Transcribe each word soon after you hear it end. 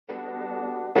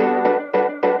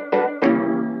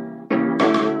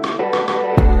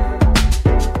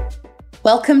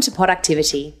Welcome to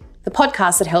Productivity, the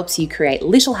podcast that helps you create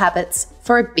little habits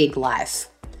for a big life.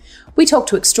 We talk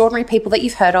to extraordinary people that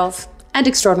you've heard of and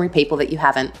extraordinary people that you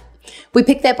haven't. We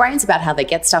pick their brains about how they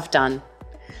get stuff done.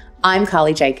 I'm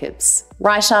Carly Jacobs,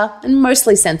 writer and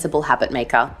mostly sensible habit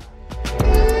maker.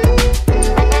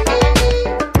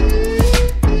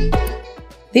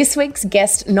 This week's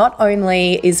guest not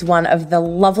only is one of the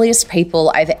loveliest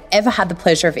people I've ever had the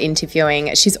pleasure of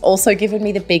interviewing, she's also given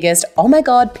me the biggest, oh my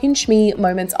God, pinch me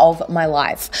moments of my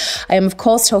life. I am, of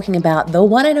course, talking about the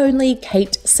one and only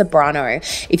Kate Ceberano.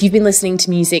 If you've been listening to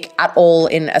music at all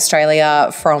in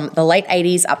Australia from the late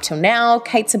 80s up till now,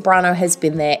 Kate Ceberano has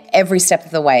been there every step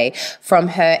of the way, from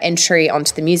her entry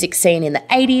onto the music scene in the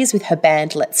 80s with her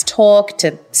band Let's Talk,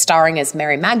 to starring as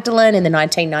Mary Magdalene in the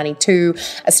 1992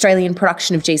 Australian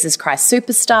production of Jesus Christ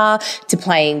Superstar, to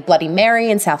playing Bloody Mary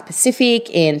in South Pacific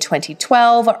in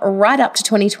 2012, right up to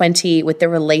 2020 with the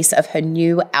release of her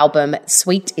new album,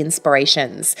 Sweet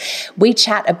Inspirations. We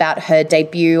chat about her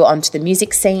debut onto the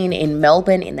music scene in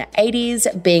Melbourne in the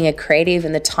 80s, being a creative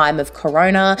in the time of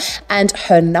Corona, and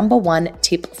her number one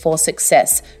tip for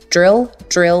success: drill,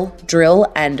 drill,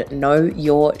 drill, and know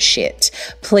your shit.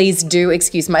 Please do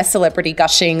excuse my celebrity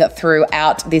gushing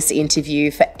throughout this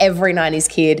interview. For every 90s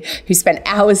kid who spent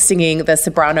hours singing the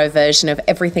Ceberano version of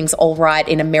Everything's All Right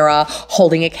in a mirror,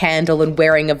 holding a candle and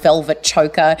wearing a velvet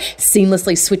choker,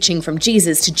 seamlessly switching from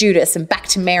Jesus to Judas and back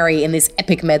to Mary in this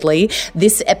epic medley,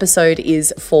 this episode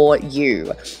is for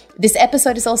you. This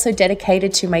episode is also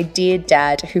dedicated to my dear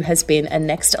dad, who has been a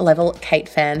Next Level Kate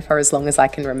fan for as long as I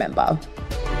can remember.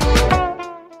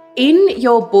 In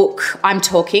your book, I'm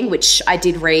Talking, which I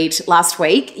did read last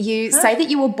week, you say that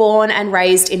you were born and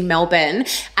raised in Melbourne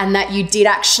and that you did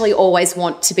actually always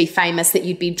want to be famous, that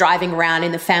you'd be driving around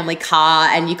in the family car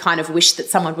and you kind of wished that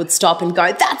someone would stop and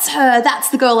go, that's her, that's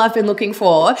the girl I've been looking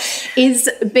for. Is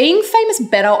being famous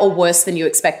better or worse than you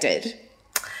expected?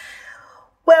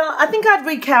 Well, I think I'd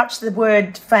recouch the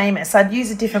word famous. I'd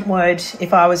use a different word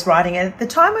if I was writing it. At the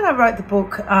time when I wrote the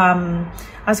book, I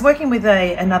was working with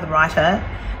another writer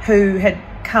who had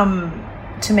come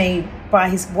to me by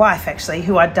his wife, actually,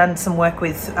 who I'd done some work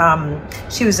with.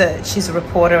 She's a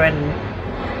reporter,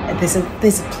 and there's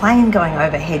a plane going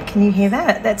overhead. Can you hear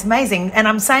that? That's amazing. And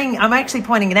I'm actually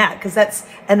pointing it out because that's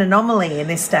an anomaly in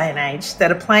this day and age,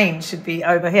 that a plane should be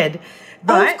overhead.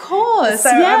 Right? Of course.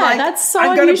 So yeah, I'm like, that's so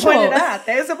I'm unusual. going to point it out.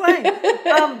 There's a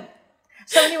plane.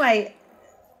 So anyway,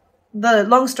 the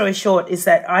long story short is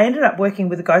that I ended up working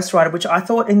with a ghostwriter, which I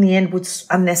thought in the end was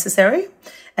unnecessary,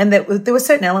 and that there were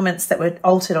certain elements that were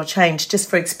altered or changed just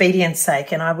for expedience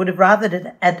sake, and I would have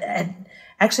rather had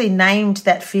actually named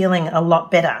that feeling a lot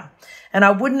better. And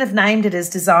I wouldn't have named it as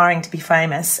desiring to be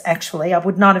famous, actually. I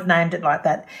would not have named it like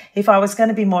that. If I was going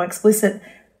to be more explicit,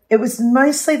 it was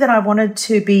mostly that I wanted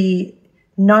to be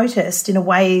noticed in a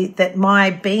way that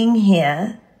my being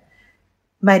here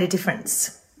made a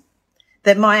difference,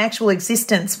 that my actual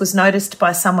existence was noticed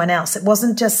by someone else. It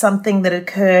wasn't just something that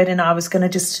occurred and I was going to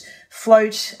just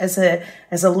float as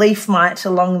a leaf might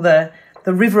along the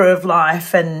river of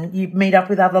life, and you meet up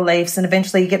with other leaves and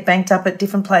eventually you get banked up at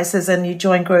different places and you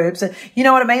join groups. You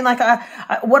know what I mean? Like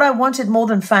what I wanted more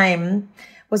than fame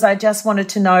was I just wanted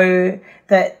to know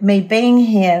that me being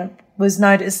here was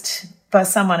noticed by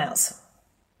someone else.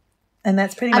 And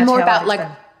that's pretty much and more how about I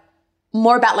like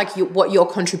more about like what your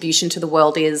contribution to the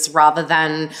world is, rather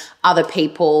than other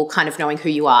people kind of knowing who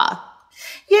you are.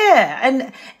 Yeah,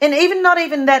 and even not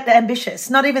even that ambitious,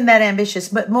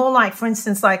 but more like, for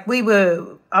instance, like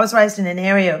I was raised in an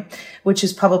area which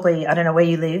is probably, I don't know where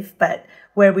you live, but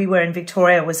where we were in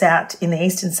Victoria was out in the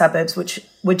eastern suburbs, which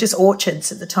were just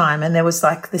orchards at the time. And there was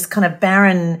like this kind of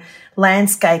barren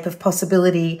landscape of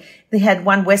possibility. They had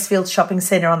one Westfield shopping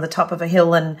centre on the top of a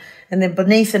hill, and then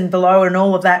beneath and below and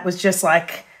all of that was just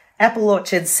like apple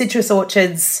orchards, citrus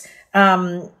orchards,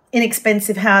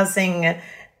 inexpensive housing,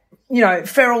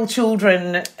 feral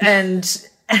children. And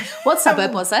what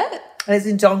suburb was it? It was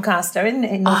in Doncaster,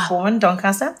 in Northbourne,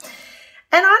 Doncaster.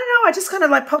 And I don't know, I just kind of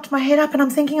like popped my head up and I'm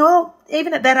thinking,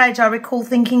 even at that age, I recall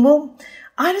thinking, well,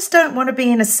 I just don't want to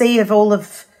be in a sea of all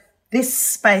of this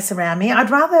space around me. I'd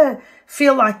rather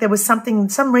feel like there was something,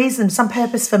 some reason, some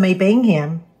purpose for me being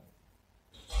here.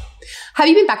 Have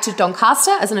you been back to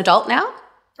Doncaster as an adult now?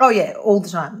 Oh, yeah, all the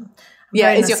time.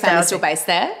 Is your family still based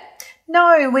there?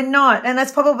 No, we're not. And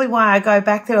that's probably why I go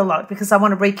back there a lot, because I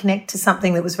want to reconnect to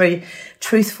something that was very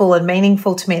truthful and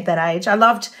meaningful to me at that age.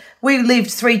 We lived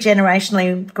 3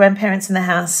 generationally, grandparents in the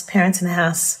house, parents in the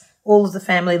house, all of the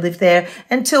family lived there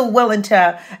until well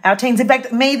into our teens. In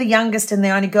fact, me, the youngest and the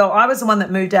only girl, I was the one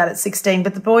that moved out at 16,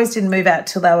 but the boys didn't move out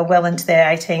till they were well into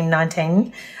their 18,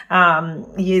 19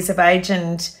 years of age.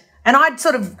 And I'd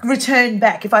sort of return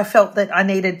back if I felt that I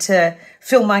needed to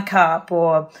fill my cup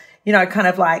or, you know, kind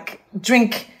of like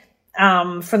drink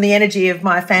from the energy of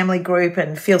my family group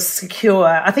and feel secure.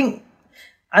 I think,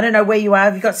 I don't know where you are.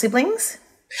 Have you got siblings?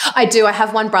 I do. I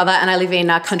have one brother and I live in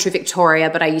country Victoria,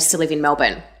 but I used to live in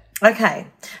Melbourne. Okay.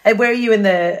 And where are you in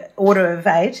the order of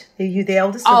age? Are you the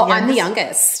eldest or the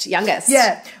youngest? I'm the youngest.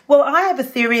 Yeah. Well, I have a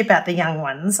theory about the young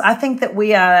ones. I think that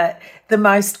we are the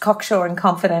most cocksure and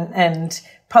confident, and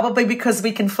probably because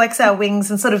we can flex our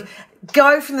wings and sort of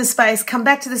go from the space, come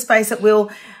back to the space at will.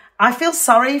 I feel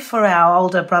sorry for our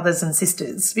older brothers and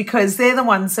sisters because they're the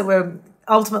ones that were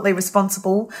ultimately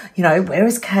responsible. You know, where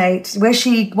is Kate? Where's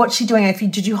she? What's she doing?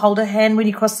 Did you hold her hand when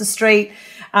you crossed the street?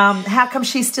 How come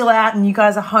she's still out and you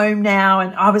guys are home now?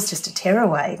 And I was just a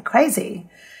tearaway, crazy.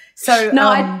 So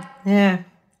yeah.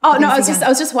 Oh no, I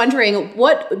was just wondering,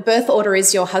 what birth order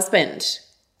is your husband?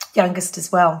 Youngest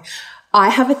as well. I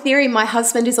have a theory. My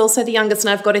husband is also the youngest, and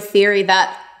I've got a theory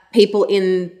that people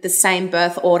in the same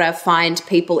birth order find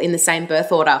people in the same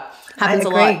birth order. Happens a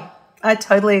lot. I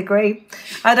totally agree.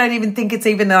 I don't even think it's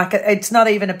even it's not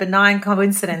even a benign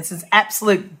coincidence. It's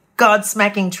absolute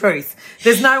God-smacking truth.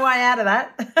 There's no way out of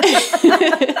that.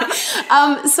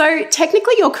 So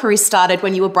technically your career started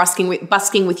when you were busking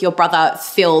with your brother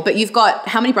Phil, but you've got,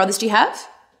 how many brothers do you have?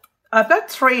 I've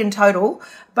got 3 in total,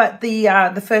 but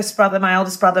the first brother, my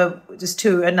eldest brother, was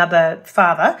to another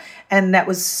father, and that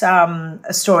was a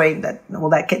story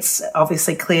that gets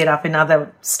obviously cleared up in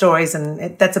other stories,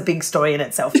 and that's a big story in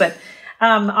itself. But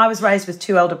I was raised with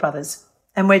 2 elder brothers,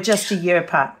 and we're just a year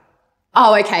apart.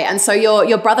 Oh, okay. And so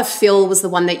your brother Phil was the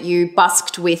one that you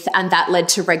busked with, and that led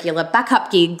to regular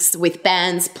backup gigs with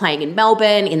bands playing in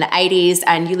Melbourne in the 80s,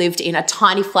 and you lived in a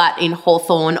tiny flat in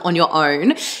Hawthorne on your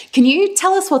own. Can you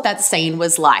tell us what that scene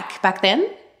was like back then?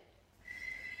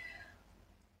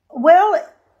 Well,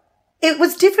 it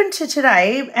was different to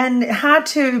today and hard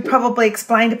to probably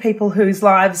explain to people whose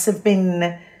lives have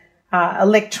been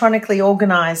electronically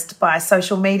organised by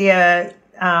social media,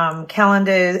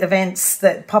 calendar events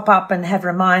that pop up and have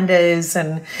reminders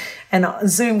and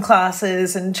Zoom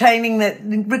classes and training that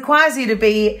requires you to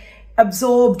be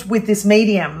absorbed with this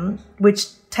medium, which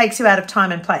takes you out of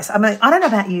time and place. I mean, I don't know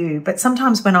about you, but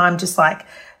sometimes when I'm just like,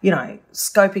 you know,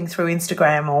 scoping through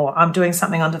Instagram or I'm doing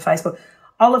something onto Facebook,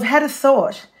 I'll have had a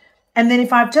thought. And then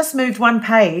if I've just moved one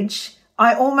page,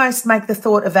 I almost make the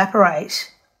thought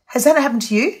evaporate. Has that happened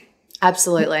to you?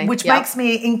 Absolutely. Which makes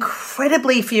me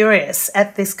incredibly furious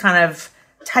at this kind of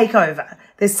takeover.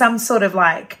 There's some sort of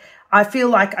like, I feel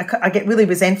like I get really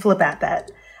resentful about that.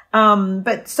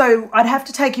 But so I'd have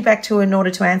to take you back to, in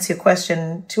order to answer your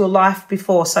question, to a life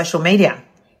before social media.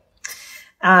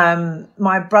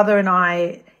 My brother and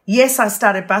I, yes, I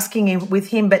started busking with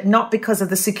him, but not because of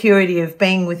the security of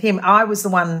being with him. I was the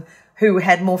one who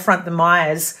had more front than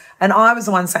Myers, and I was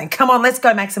the one saying, come on, let's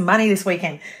go make some money this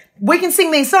weekend. We can sing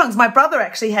these songs. My brother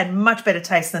actually had much better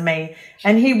taste than me,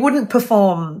 and he wouldn't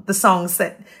perform the songs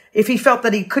that, if he felt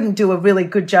that he couldn't do a really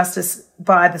good justice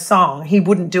by the song, he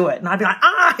wouldn't do it. And I'd be like,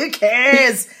 who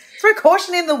cares? Throw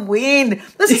caution in the wind.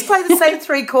 Let's just play the same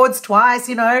 3 chords twice,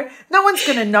 you know. No one's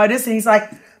going to notice. And he's like,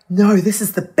 no, this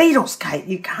is the Beatles, Kate.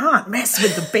 You can't mess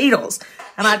with the Beatles.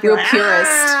 And I'd be You're like, purist.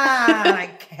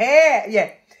 I care.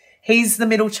 Yeah. He's the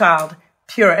middle child,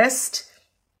 purist,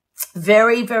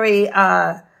 very, very,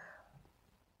 there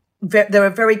are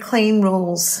very clean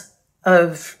rules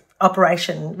of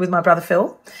operation with my brother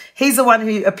Phil. He's the one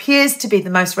who appears to be the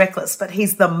most reckless, but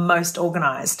he's the most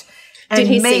organised. Did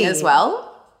he sing as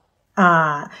well?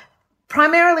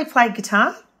 Primarily played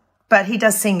guitar, but he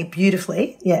does sing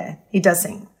beautifully. Yeah, he does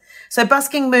sing. So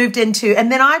busking moved into, and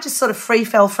then I just sort of free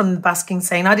fell from the busking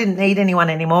scene. I didn't need anyone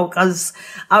anymore because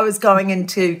I was going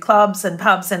into clubs and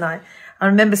pubs, and I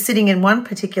remember sitting in one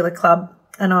particular club,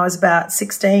 and I was about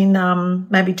 16,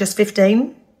 maybe just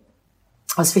 15.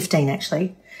 I was 15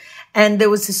 actually. And there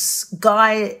was this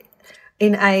guy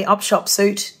in a op shop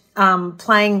suit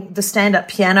playing the stand-up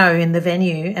piano in the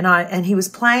venue, and he was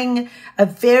playing a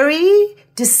very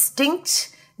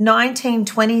distinct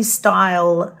 1920s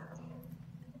style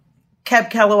Cab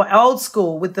Calloway, old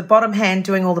school, with the bottom hand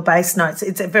doing all the bass notes.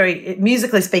 It's a very,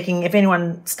 musically speaking, if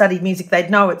anyone studied music, they'd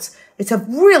know it's a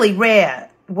really rare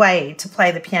way to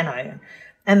play the piano.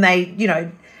 And they, you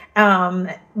know,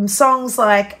 songs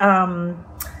like,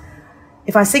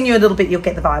 if I sing you a little bit, you'll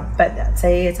get the vibe. But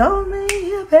say it's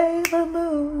only a paper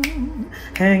moon,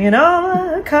 hanging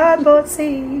on a cardboard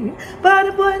sea, but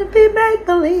it wouldn't be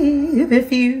make-believe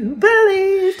if you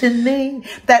believed in me.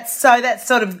 That's sort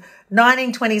of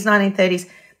 1920s, 1930s.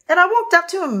 And I walked up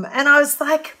to him and I was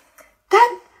like,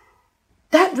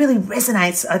 that really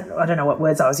resonates. I don't know what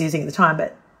words I was using at the time,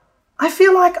 but I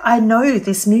feel like I know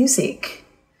this music.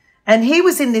 And he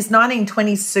was in this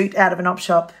 1920s suit out of an op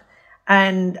shop,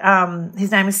 and his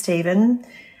name is Stephen.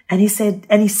 And he said,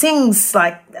 and he sings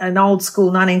like an old school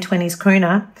 1920s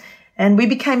crooner. And we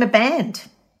became a band.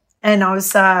 And I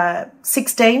was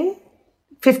 15,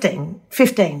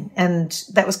 and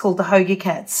that was called the Hoagie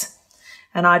Cats.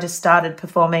 And I just started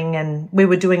performing, and we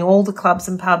were doing all the clubs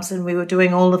and pubs, and we were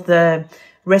doing all of the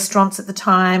restaurants at the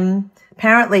time.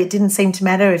 Apparently it didn't seem to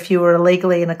matter if you were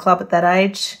illegally in a club at that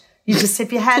age. You just,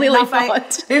 if you had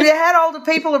if you had older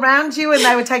people around you and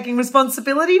they were taking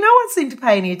responsibility, no one seemed to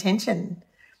pay any attention.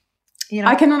 You know?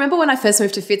 I can remember when I first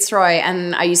moved to Fitzroy,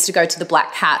 and I used to go to the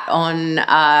Black Cat on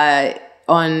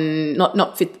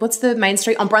what's the main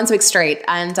street? On Brunswick Street.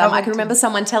 And I can remember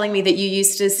someone telling me that you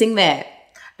used to sing there.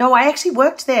 No, I actually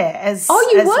worked there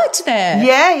worked there?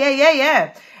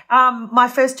 Yeah. My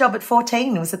first job at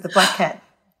 14 was at the Black Cat.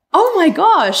 Oh my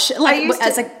gosh.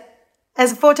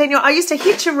 As a 14-year-old, I used to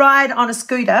hitch a ride on a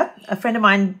scooter. A friend of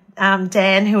mine,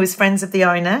 Dan, who was friends of the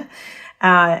owner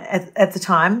at the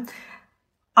time,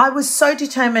 I was so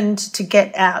determined to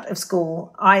get out of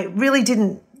school. I really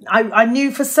didn't. I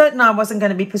knew for certain I wasn't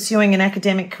going to be pursuing an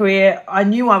academic career. I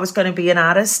knew I was going to be an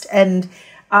artist. And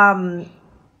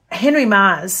Henry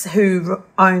Mars, who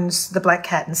owns the Black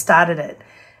Cat and started it,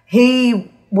 he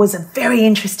was a very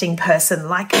interesting person,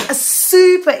 like a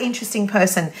super interesting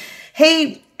person.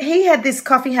 He had this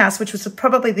coffee house, which was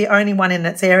probably the only one in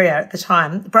its area at the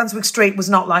time. Brunswick Street was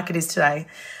not like it is today.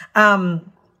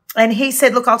 And he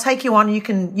said, look, I'll take you on. You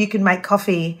can make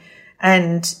coffee,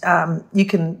 and you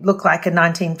can look like a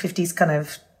 1950s kind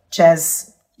of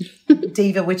jazz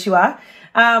diva, which you are.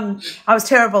 I was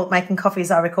terrible at making coffee,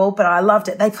 as I recall, but I loved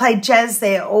it. They played jazz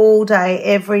there all day,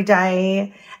 every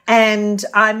day. And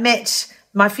I met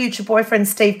my future boyfriend,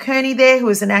 Steve Kearney, there, who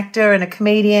was an actor and a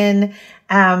comedian.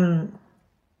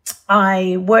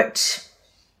 I worked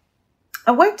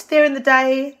there in the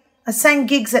day. I sang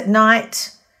gigs at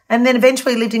night, and then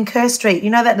eventually lived in Kerr Street. You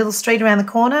know that little street around the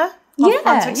corner? Off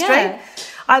Brunswick Street?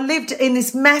 I lived in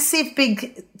this massive,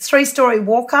 big 3-story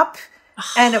walk-up,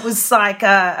 and it was like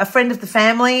a friend of the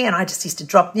family, and I just used to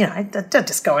drop, I'd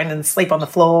just go in and sleep on the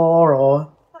floor,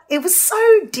 or it was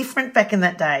so different back in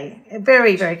that day.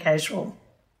 Very, very casual.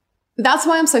 That's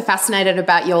why I'm so fascinated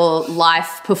about your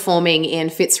life performing in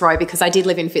Fitzroy, because I did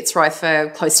live in Fitzroy for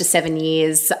close to 7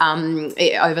 years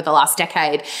over the last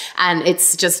decade, and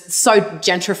it's just so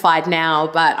gentrified now.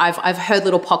 But I've heard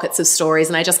little pockets of stories,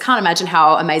 and I just can't imagine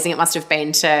how amazing it must have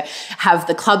been to have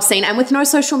the club scene, and with no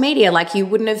social media, like you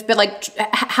wouldn't have been like.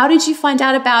 How did you find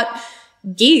out about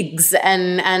gigs,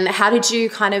 and how did you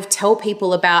kind of tell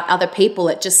people about other people?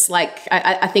 It just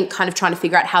I think kind of trying to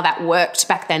figure out how that worked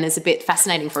back then is a bit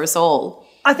fascinating for us all.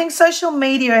 I think social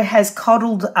media has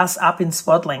coddled us up in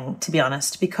swaddling, to be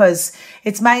honest, because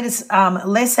it's made us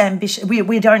less ambitious.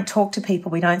 We don't talk to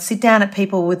people. We don't sit down at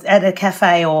people at a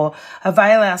cafe or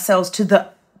avail ourselves to the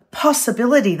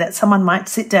possibility that someone might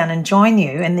sit down and join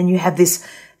you, and then you have this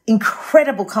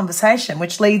incredible conversation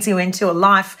which leads you into a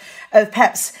life of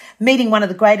perhaps meeting one of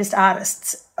the greatest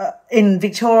artists in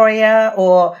Victoria,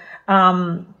 or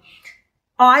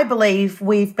I believe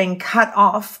we've been cut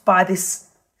off by this.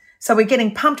 So we're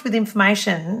getting pumped with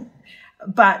information,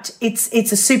 but it's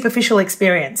a superficial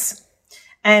experience,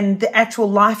 and the actual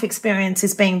life experience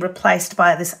is being replaced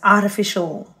by this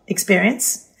artificial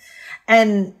experience.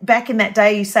 And back in that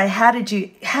day, you say, how did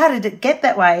it get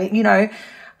that way?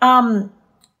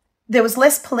 There was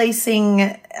less policing,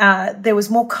 there was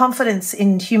more confidence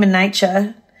in human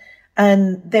nature,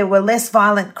 and there were less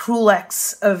violent, cruel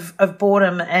acts of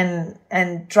boredom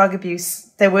and drug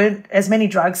abuse. There weren't as many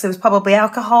drugs. There was probably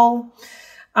alcohol,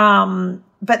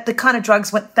 but the kind of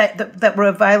drugs that were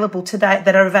available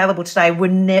today,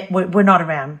 were not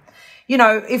around.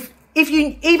 If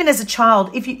you, even as a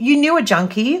child, if you knew a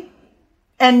junkie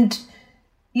and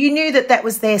you knew that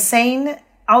was their scene,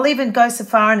 I'll even go so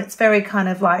far, and it's very kind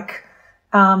of like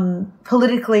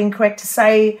politically incorrect to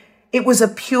say it was a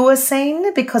pure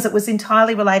scene because it was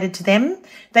entirely related to them.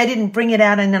 They didn't bring it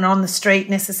out in and on the street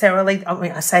necessarily. I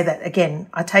mean, I say that again,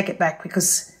 I take it back,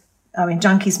 because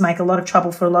junkies make a lot of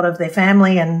trouble for a lot of their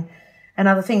family and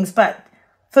other things. But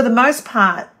for the most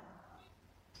part,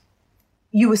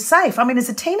 you were safe. I mean, as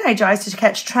a teenager, I used to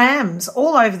catch trams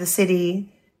all over the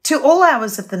city to all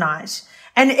hours of the night.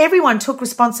 And everyone took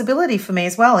responsibility for me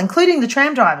as well, including the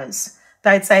tram drivers.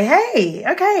 they'd say, hey,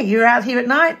 okay, you're out here at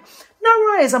night. No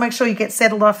worries. I'll make sure you get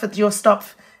settled off at your stop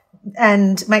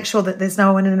and make sure that there's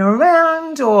no one in and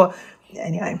around. Or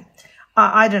anyway,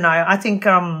 I don't know. I think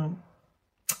a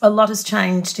lot has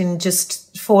changed in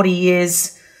just 40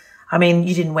 years. I mean,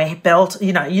 you didn't wear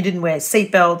you didn't wear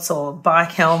seatbelts or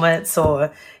bike helmets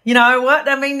or, you know what?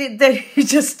 I mean, you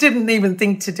just didn't even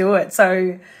think to do it.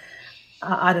 So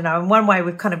I don't know. In one way,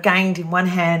 we've kind of gained in one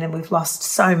hand and we've lost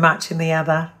so much in the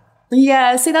other.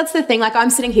 Yeah, see, that's the thing. Like, I'm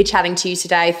sitting here chatting to you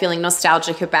today, feeling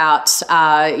nostalgic about,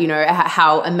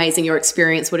 how amazing your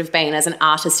experience would have been as an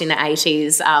artist in the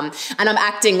 80s. And I'm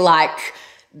acting like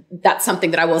that's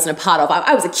something that I wasn't a part of.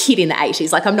 I was a kid in the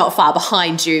 80s. Like, I'm not far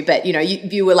behind you, but,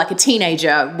 you were like a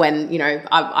teenager when,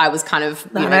 I was kind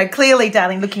of, No, clearly,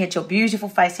 darling, looking at your beautiful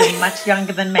face, you're much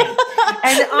younger than me.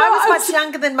 And I was much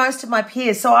younger than most of my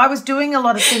peers. So I was doing a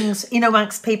lot of things in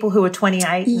amongst people who were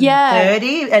 28 and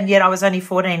 30, and yet I was only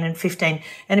 14 and 15.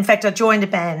 And in fact, I joined a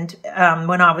band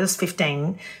when I was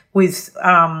 15 with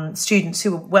students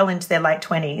who were well into their late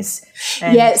 20s.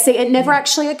 Yeah, see, it never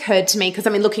actually occurred to me because, I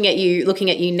mean, looking at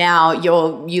you now,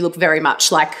 you look very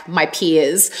much like my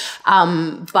peers.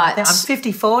 But I'm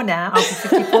 54 now. I'll be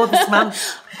 54 this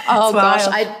month. Oh, gosh,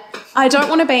 I don't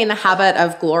want to be in the habit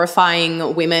of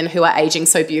glorifying women who are aging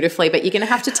so beautifully, but you're going to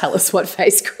have to tell us what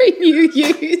face cream you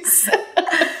use.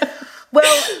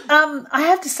 Well, I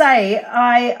have to say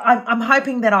I'm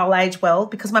hoping that I'll age well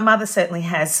because my mother certainly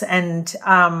has, and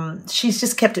she's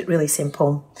just kept it really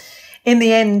simple. In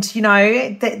the end,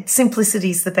 that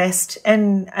simplicity is the best,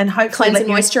 and hopefully cleanse and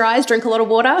moisturise, drink a lot of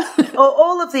water,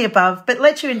 all of the above. But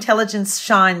let your intelligence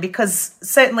shine, because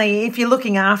certainly if you're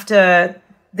looking after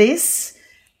this,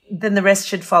 then the rest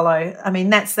should follow. I mean,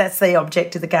 that's the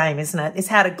object of the game, isn't it? It's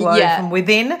how to glow from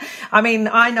within. I mean,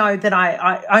 I know that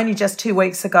I only just 2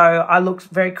 weeks ago, I looked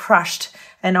very crushed,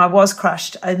 and I was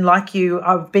crushed. And like you,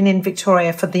 I've been in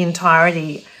Victoria for the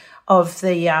entirety of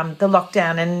the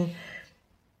lockdown.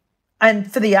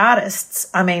 And for the artists,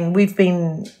 I mean, we've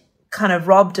been kind of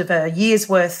robbed of a year's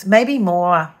worth, maybe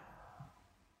more,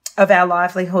 of our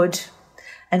livelihood.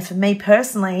 And for me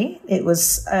personally, it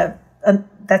was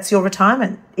that's your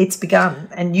retirement. It's begun,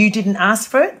 and you didn't ask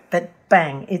for it, but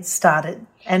bang, it started.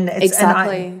 And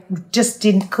exactly. And I just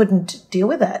couldn't deal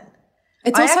with that.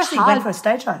 It's I also actually hard. went for a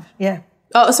stage dive. Yeah.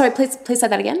 Oh, sorry. Please say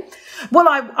that again. Well,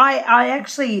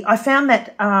 I found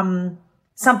that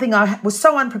something I was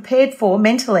so unprepared for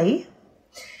mentally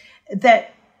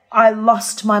that I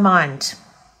lost my mind.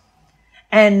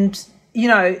 And,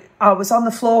 I was on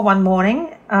the floor one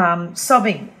morning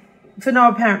sobbing for no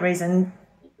apparent reason.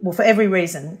 Well, for every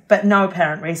reason, but no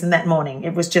apparent reason that morning.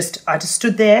 It was just, I just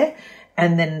stood there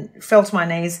and then fell to my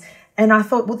knees, and I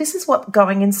thought, well, this is what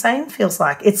going insane feels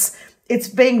like. It's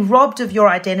being robbed of your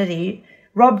identity,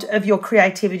 robbed of your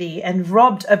creativity, and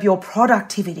robbed of your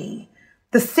productivity.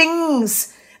 The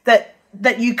things that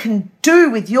you can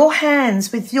do with your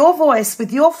hands, with your voice,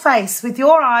 with your face, with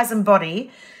your eyes and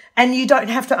body, and you don't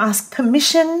have to ask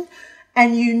permission,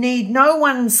 and you need no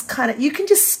one's you can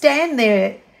just stand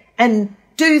there and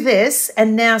do this,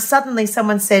 and now suddenly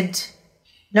someone said,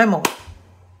 no more.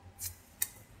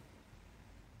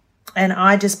 And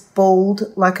I just bawled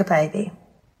like a baby.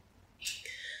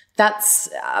 That's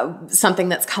something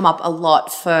that's come up a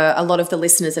lot for a lot of the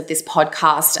listeners of this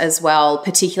podcast as well,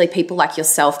 particularly people like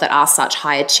yourself that are such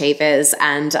high achievers.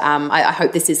 And I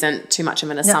hope this isn't too much of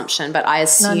an assumption, but I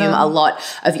assume a lot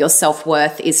of your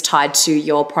self-worth is tied to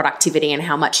your productivity and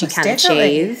how much you can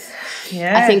achieve.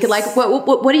 Yes. I think,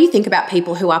 what do you think about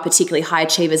people who are particularly high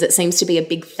achievers? It seems to be a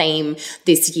big theme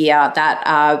this year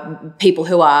that people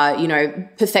who are,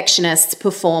 perfectionists,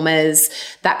 performers,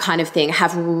 that kind of thing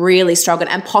have really struggled,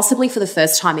 and possibly for the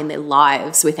first time in their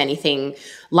lives, with anything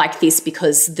like this,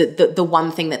 because the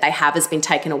one thing that they have has been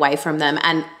taken away from them,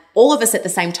 and all of us at the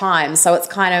same time. So it's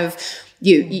kind of,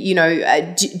 do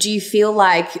you feel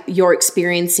like you're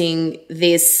experiencing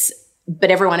this, but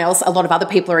everyone else, a lot of other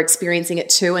people are experiencing it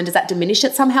too, and does that diminish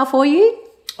it somehow for you?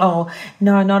 Oh,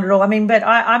 no, not at all. I mean, but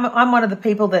I'm one of the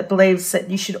people that believes that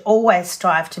you should always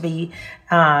strive to be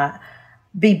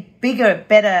bigger,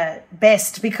 better,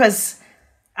 best, because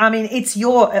I mean,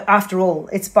 after all,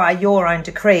 it's by your own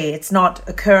decree. It's not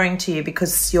occurring to you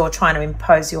because you're trying to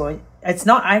impose it's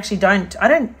not, I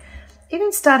don't,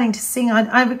 even starting to sing,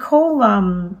 I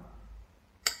recall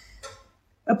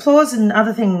applause and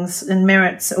other things and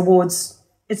merits awards.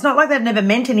 It's not like they've never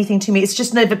meant anything to me. It's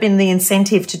just never been the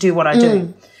incentive to do what I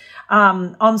do.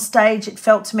 On stage, it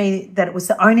felt to me that it was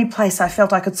the only place I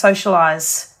felt I could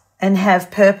socialise and have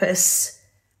purpose.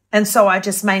 And so I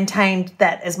just maintained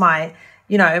that as my,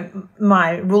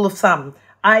 my rule of thumb.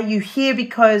 Are you here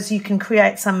because you can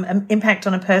create some impact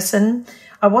on a person?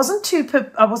 I wasn't too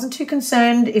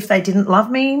concerned if they didn't love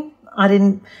me.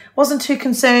 Wasn't too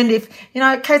concerned if,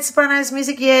 Kate Ceberano's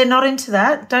music, not into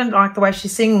that. Don't like the way she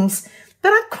sings. But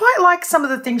I quite like some of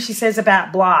the things she says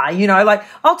about blah, like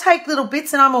I'll take little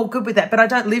bits and I'm all good with that, but I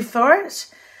don't live for it.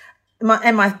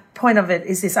 My point of it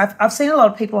is this. I've seen a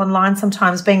lot of people online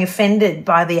sometimes being offended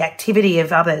by the activity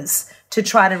of others to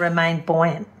try to remain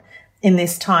buoyant in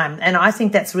this time. And I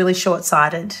think that's really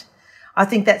short-sighted. I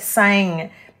think that's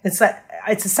saying it's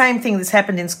the same thing that's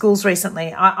happened in schools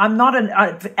recently. I'm not an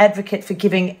advocate for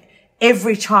giving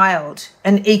every child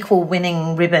an equal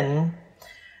winning ribbon,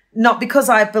 not because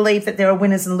I believe that there are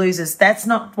winners and losers. That's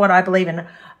not what I believe in.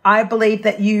 I believe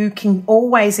that you can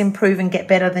always improve and get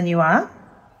better than you are,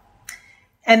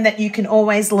 and that you can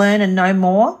always learn and know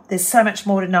more. There's so much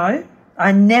more to know.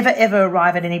 I never, ever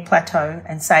arrive at any plateau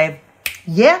and say,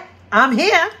 yeah, I'm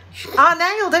here.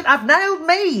 I nailed it. I've nailed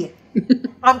me.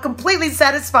 I'm completely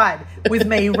satisfied with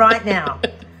me right now.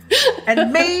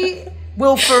 And me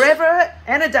will forever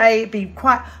and a day be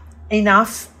quite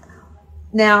enough.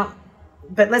 Now,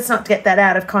 but let's not get that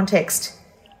out of context.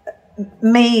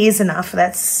 Me is enough.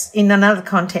 That's in another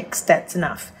context, that's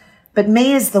enough. But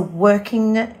me as the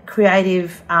working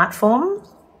creative art form,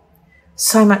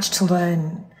 so much to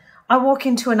learn. I walk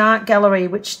into an art gallery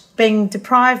which, being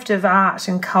deprived of art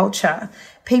and culture,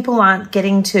 people aren't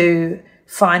getting to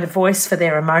find a voice for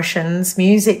their emotions.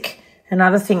 Music and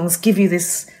other things give you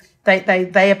this, they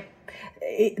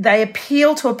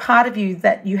appeal to a part of you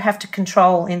that you have to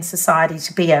control in society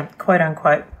to be a quote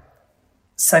unquote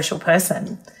social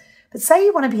person. But say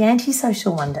you want to be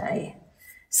antisocial one day.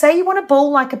 Say you want to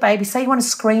bawl like a baby. Say you want to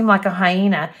scream like a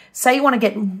hyena. Say you want to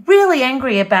get really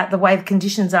angry about the way the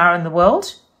conditions are in the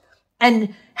world.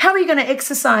 And how are you going to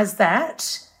exercise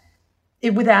that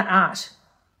without art,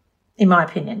 in my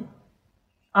opinion?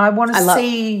 I want to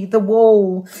see The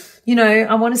Wall.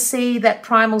 I want to see that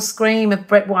primal scream of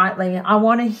Brett Whiteley. I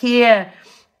want to hear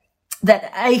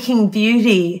that aching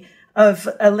beauty of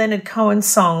a Leonard Cohen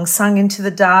song sung into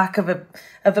the dark of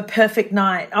a perfect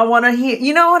night. I want to hear,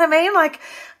 you know what I mean? Like,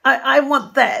 I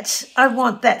want that. I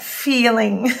want that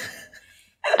feeling.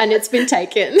 And it's been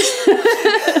taken.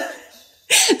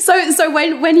 So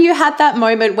when you had that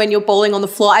moment when you're bawling on the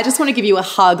floor, I just want to give you a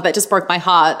hug. That just broke my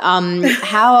heart.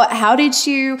 How did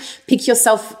you pick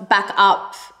yourself back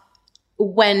up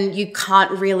when you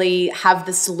can't really have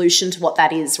the solution to what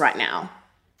that is right now?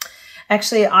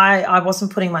 Actually, I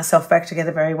wasn't putting myself back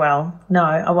together very well. No,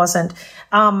 I wasn't.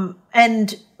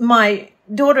 And my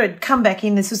daughter had come back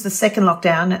in. This was the second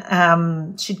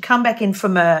lockdown. She'd come back in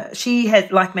she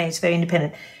had, like me, is very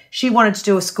independent. She wanted to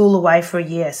do a school away for a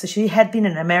year. So she had been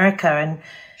in America,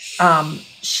 and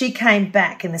she came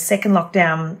back in the second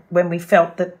lockdown when we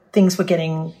felt that things were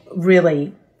getting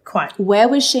really quite... Where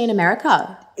was she in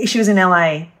America? She was in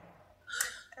LA.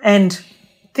 And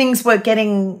things were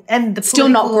getting... and the still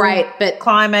not great, but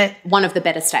climate... one of the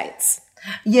better states.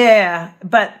 Yeah,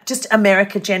 but just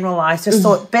America general, I just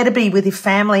thought better be with your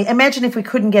family. Imagine if we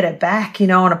couldn't get her back,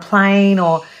 on a plane,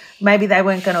 or... maybe they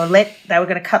weren't going to they were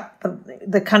going to cut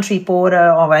the country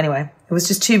border. Or anyway, it was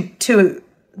just too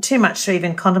much to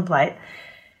even contemplate.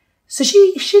 So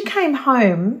she came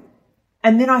home,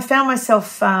 and then I found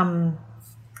myself in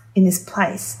this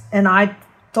place, and I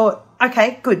thought,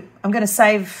 okay, good. I'm going to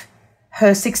save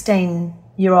her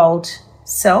 16-year-old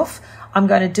self. I'm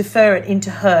going to defer it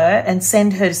into her and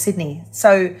send her to Sydney.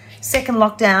 So second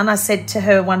lockdown, I said to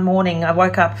her one morning, I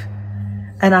woke up,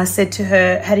 and I said to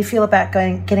her, how do you feel about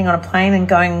getting on a plane and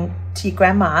going to your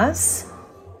grandma's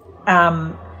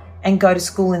and go to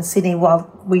school in Sydney while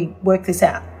we work this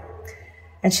out?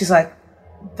 And she's like,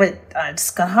 but I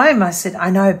just got home. I said, I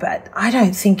know, but I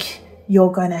don't think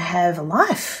you're going to have a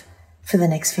life for the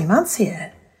next few months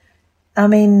here. I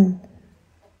mean,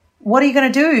 what are you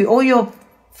going to do? All your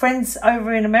friends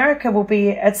over in America will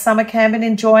be at summer camp and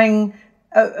enjoying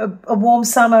a warm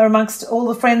summer amongst all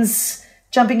the friends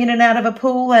jumping in and out of a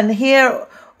pool, and here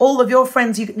all of your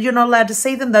friends, you're not allowed to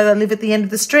see them, though they live at the end of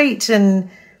the street. And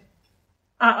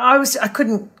I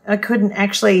couldn't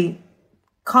actually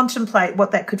contemplate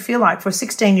what that could feel like for a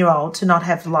 16-year-old to not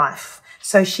have life.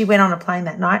 So she went on a plane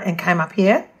that night and came up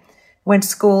here, went to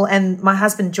school, and my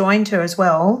husband joined her as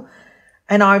well,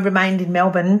 and I remained in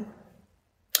Melbourne.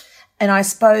 And I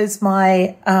suppose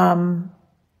my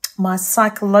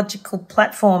psychological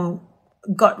platform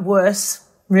got worse,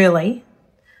 really.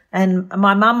 And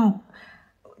my mum,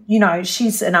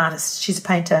 she's an artist. She's a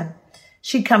painter.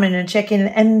 She'd come in and check in.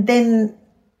 And then,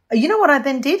 you know what I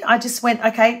then did? I just went,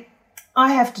 okay,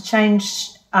 I have to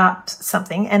change up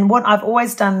something. And what I've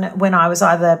always done when I was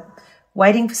either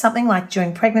waiting for something like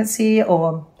during pregnancy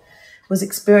or was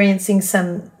experiencing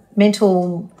some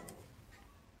mental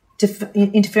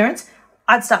interference,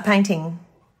 I'd start painting.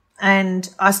 And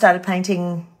I started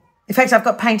painting. In fact, I've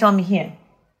got paint on me here.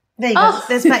 There you go.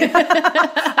 There's paint.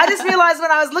 I just realised when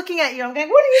I was looking at you, I'm going,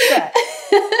 what is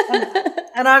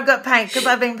that? And I've got paint because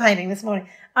I've been painting this morning.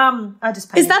 I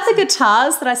just painted. Is that the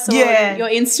guitars that I saw on your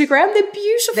Instagram? They're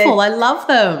beautiful. I love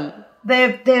them.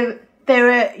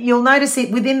 They're you'll notice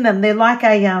it within them. They're like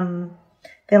a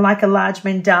large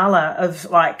mandala of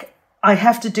like, I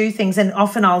have to do things, and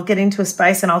often I'll get into a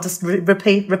space and I'll just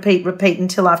repeat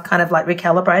until I've kind of like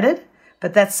recalibrated.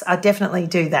 But I definitely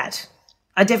do that.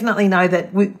 I definitely know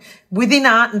that within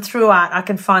art and through art, I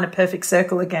can find a perfect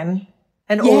circle again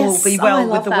and all will be well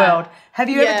with the world. Have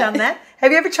you ever done that?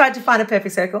 Have you ever tried to find a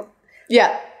perfect circle?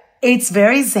 Yeah. It's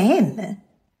very zen.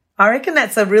 I reckon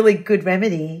that's a really good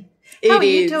remedy. How are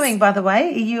you doing, by the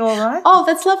way? Are you all right? Oh,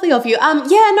 that's lovely of you.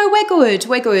 No, we're good.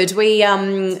 We're good. We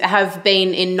have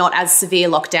been in not as severe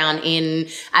lockdown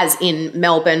as in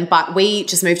Melbourne, but we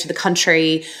just moved to the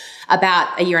country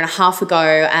about a year and a half ago,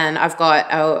 and I've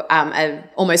got a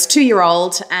almost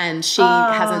 2-year-old, and she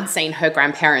hasn't seen her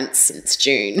grandparents since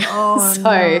June. So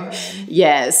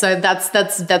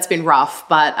that's been rough,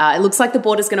 but it looks like the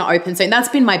border's going to open soon. That's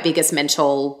been my biggest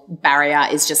mental barrier,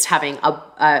 is just having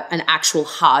an actual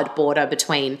hard border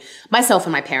between myself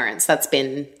and my parents. That's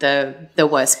been the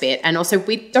worst bit, and also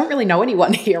we don't really know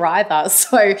anyone here either.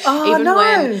 So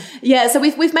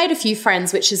we've made a few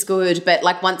friends, which is good, but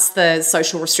like once the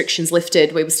social restrictions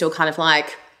lifted, we were still kind of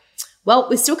like, well,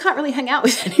 we still can't really hang out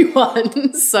with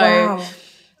anyone. So, are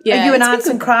you an arts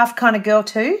and craft kind of girl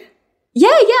too? Yeah,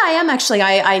 I am actually.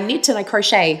 I knit and I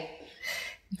crochet.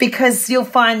 Because do you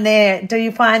find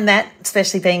that,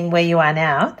 especially being where you are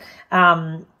now,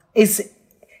 it's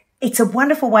a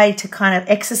wonderful way to kind of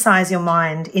exercise your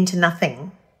mind into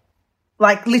nothing,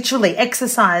 like literally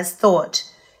exercise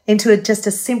thought into just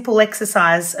a simple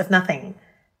exercise of nothing.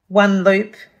 One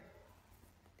loop,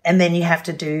 and then you have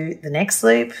to do the next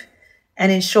loop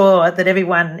and ensure that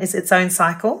everyone is its own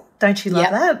cycle. Don't you love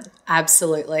that?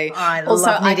 Absolutely. I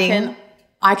love knitting.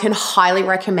 I can highly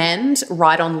recommend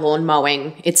ride-on lawn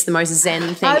mowing. It's the most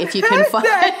zen thing. If you can find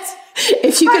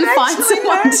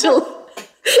someone to.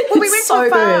 Well, we went to a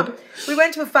farm. We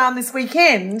went to a farm this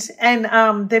weekend,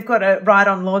 and they've got a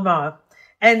ride-on lawnmower,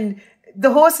 and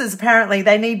the horses apparently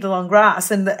they need the long grass,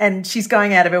 and she's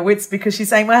going out of her wits because she's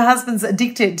saying my husband's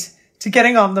addicted to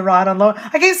getting on the ride-on lawn.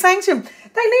 I keep saying to him,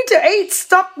 they need to eat.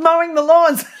 Stop mowing the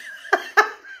lawns.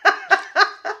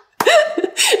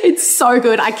 It's so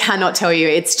good. I cannot tell you.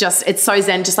 It's so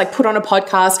zen. Just like put on a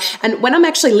podcast. And when I'm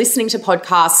actually listening to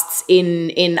podcasts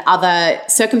in other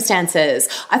circumstances,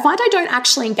 I find I don't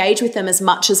actually engage with them as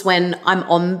much as when I'm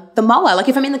on the mower. Like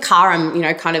if I'm in the car, I'm,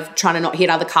 kind of trying to not hit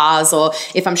other cars, or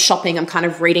if I'm shopping, I'm kind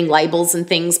of reading labels and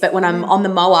things. But when I'm on the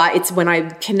mower, it's when I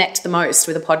connect the most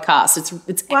with a podcast.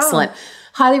 It's excellent.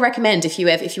 Highly recommend if you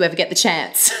ever get the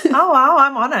chance. Oh, wow,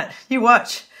 I'm on it. You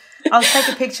watch. I'll take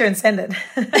a picture and send it.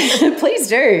 Please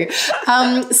do.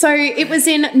 So it was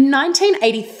in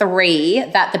 1983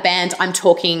 that the band I'm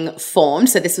Talking formed.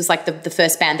 So this was like the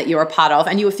first band that you were a part of,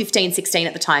 and you were 15, 16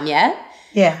 at the time, yeah?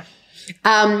 Yeah.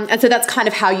 And so that's kind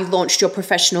of how you launched your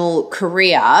professional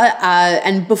career.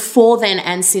 And before then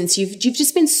and since, you've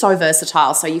just been so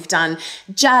versatile. So you've done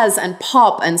jazz and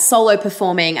pop and solo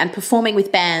performing and performing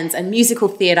with bands and musical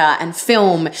theatre and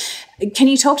film. Can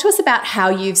you talk to us about how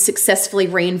you've successfully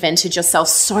reinvented yourself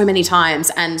so many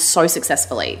times and so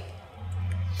successfully?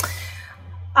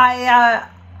 I'm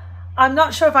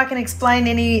not sure if I can explain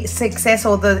any success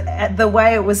or the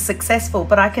way it was successful,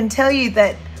 but I can tell you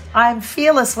that I'm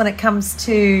fearless when it comes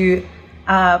to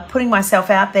putting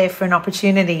myself out there for an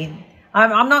opportunity.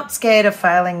 I'm not scared of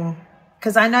failing,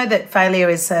 because I know that failure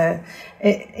is a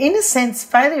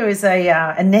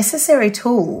necessary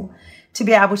tool to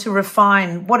be able to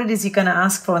refine what it is you're going to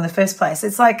ask for in the first place.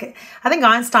 It's like, I think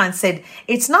Einstein said,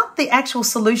 it's not the actual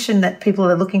solution that people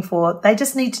are looking for. They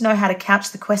just need to know how to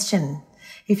couch the question.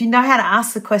 If you know how to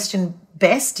ask the question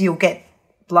best, you'll get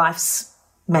life's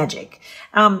magic.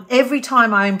 Every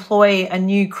time I employ a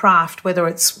new craft, whether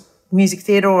it's music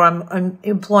theatre or I'm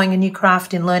employing a new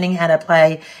craft in learning how to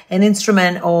play an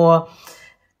instrument, or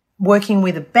working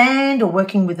with a band, or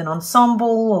working with an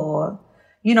ensemble, or,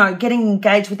 getting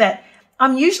engaged with that,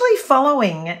 I'm usually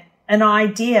following an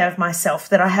idea of myself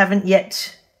that I haven't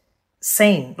yet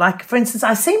seen. Like, for instance,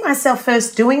 I see myself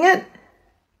first doing it,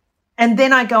 and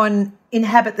then I go and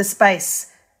inhabit the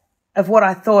space of what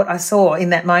I thought I saw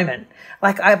in that moment.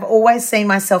 Like, I've always seen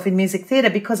myself in music theatre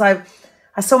because I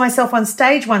saw myself on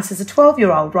stage once as a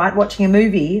 12-year-old, right, watching a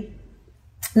movie,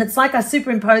 And it's like I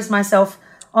superimposed myself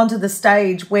onto the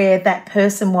stage where that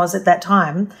person was at that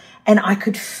time, and I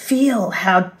could feel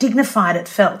how dignified it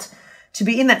felt to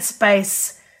be in that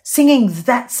space singing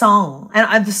that song.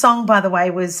 And the song, by the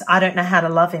way, was I Don't Know How to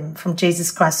Love Him from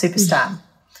Jesus Christ Superstar.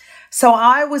 So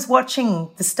I was watching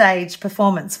the stage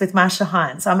performance with Marsha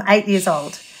Hines. I'm 8 years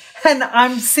old, and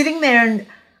I'm sitting there and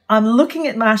I'm looking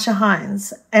at Marsha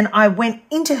Hines, and I went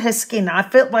into her skin. I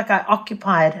felt like I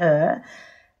occupied her,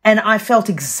 and I felt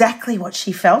exactly what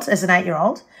she felt as an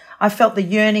 8-year-old. I felt the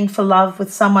yearning for love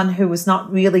with someone who was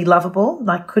not really lovable,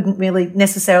 like couldn't really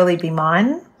necessarily be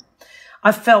mine.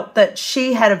 I felt that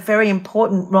she had a very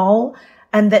important role,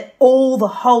 and that the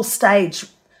whole stage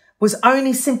was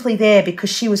only simply there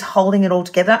because she was holding it all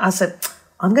together. I said,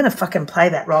 I'm going to fucking play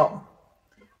that role.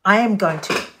 I am going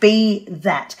to be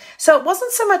that. So it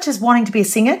wasn't so much as wanting to be a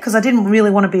singer, because I didn't really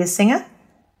want to be a singer.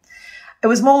 It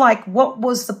was more like, what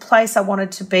was the place I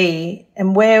wanted to be,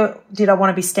 and where did I want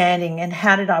to be standing, and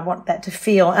how did I want that to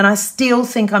feel? And I still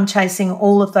think I'm chasing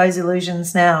all of those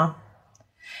illusions now.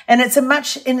 And it's a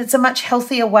much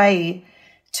healthier way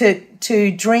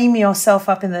to dream yourself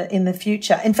up in the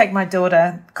future. In fact, my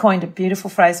daughter coined a beautiful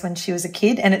phrase when she was a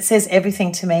kid, and it says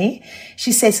everything to me.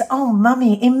 She says, "Oh,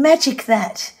 mummy, imagine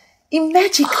that.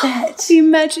 Imagine that.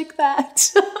 Imagine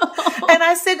that." And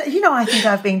I said, I think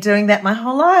I've been doing that my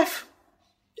whole life.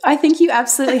 I think you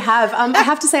absolutely have. I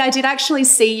have to say, I did actually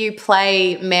see you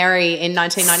play Mary in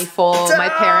 1994. My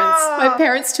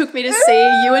parents took me to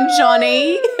see you and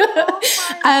Johnny,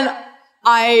 and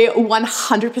I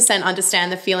 100%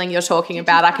 understand the feeling you're talking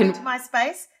about. I can. To my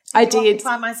space. I did.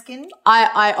 Occupy my skin?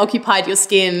 I occupied your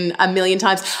skin a million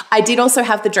times. I did also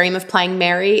have the dream of playing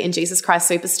Mary in Jesus Christ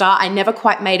Superstar. I never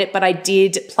quite made it, but I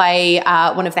did play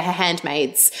one of the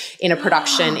handmaids in a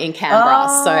production in Canberra.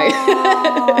 So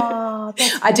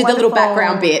I did the little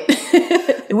background bit.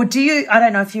 Well, I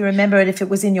don't know if you remember it, if it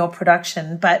was in your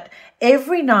production, but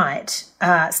every night,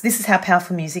 so this is how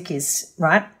powerful music is,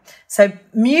 right? So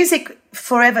music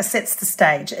forever sets the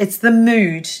stage. It's the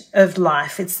mood of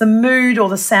life. It's the mood or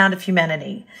the sound of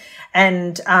humanity.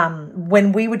 And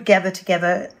when we would gather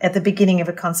together at the beginning of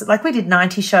a concert, like we did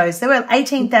 90 shows, there were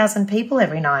 18,000 people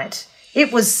every night.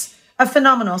 It was a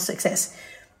phenomenal success.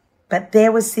 But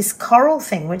there was this choral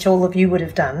thing, which all of you would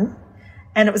have done,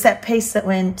 and it was that piece that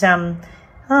went, and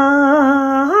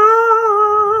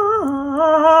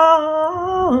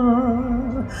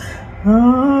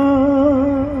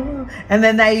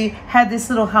then they had this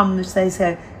little hum which they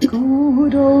say,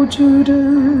 "Good old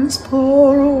Judas,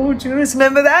 poor old Judas."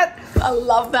 Remember that? I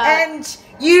love that. And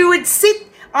you would sit,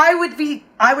 I would be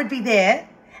there,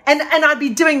 and I'd be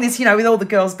doing this, with all the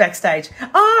girls backstage.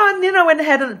 Oh, and then I went and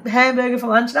had a hamburger for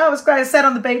lunch. Oh, it was great. I sat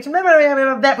on the beach.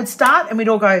 Remember that would start, and we'd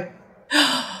all go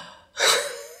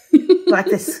like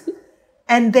this.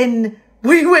 And then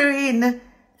we were in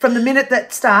from the minute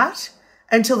that start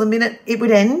until the minute it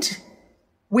would end.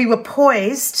 We were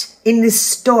poised in this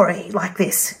story like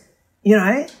this,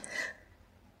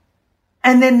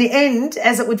 And then the end,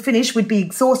 as it would finish, would be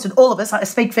exhausted. All of us, I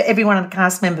speak for every one of the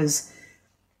cast members.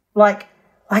 Like,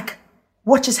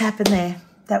 what just happened there?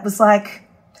 That was like,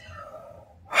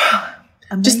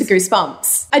 amazing. Just the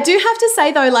goosebumps. I do have to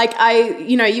say though,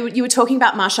 you were talking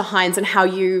about Marsha Hines and how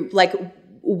you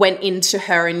went into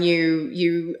her and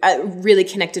you really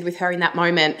connected with her in that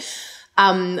moment.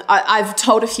 I've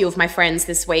told a few of my friends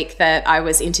this week that I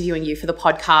was interviewing you for the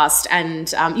podcast,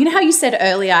 and you know how you said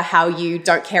earlier how you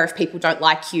don't care if people don't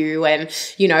like you, and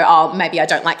maybe I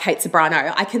don't like Kate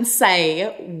Ceberano. I can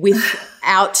say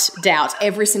without doubt,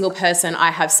 every single person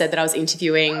I have said that I was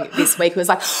interviewing this week was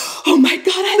like, "Oh my God,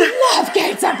 I love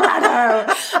Kate Ceberano,"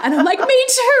 and I'm like, "Me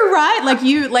too, right?"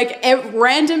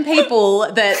 Random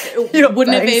people that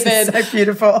wouldn't have even. Is so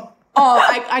beautiful. Oh,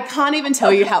 I can't even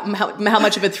tell you how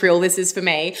much of a thrill this is for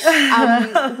me.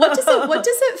 What does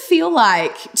it feel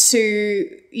like to,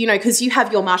 because you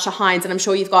have your Marsha Hines, and I'm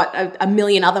sure you've got a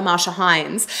million other Marsha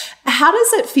Hines. How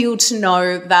does it feel to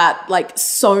know that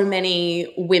so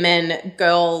many women,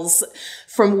 girls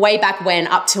from way back when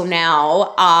up till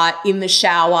now are in the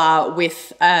shower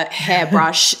with a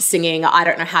hairbrush singing "I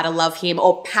Don't Know How to Love Him"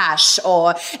 or "Pash"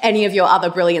 or any of your other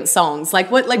brilliant songs?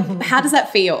 How does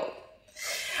that feel?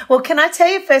 Well, can I tell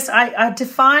you first, I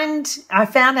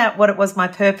found out what it was my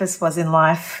purpose was in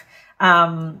life.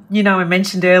 I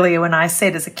mentioned earlier when I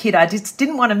said as a kid, I just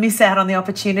didn't want to miss out on the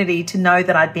opportunity to know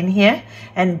that I'd been here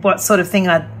and what sort of thing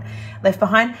I'd left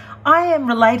behind. I am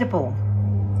relatable.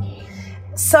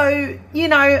 So,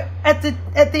 at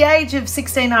the age of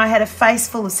 16, I had a face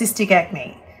full of cystic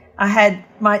acne. I had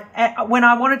when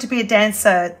I wanted to be a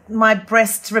dancer, my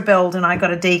breasts rebelled and I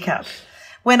got a D cup.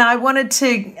 when I wanted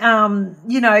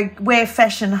to, wear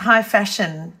fashion, high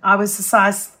fashion, I was a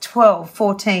size 12,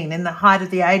 14 in the height of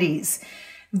the 80s,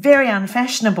 very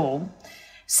unfashionable.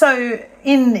 So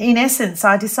in essence,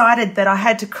 I decided that I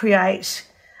had to create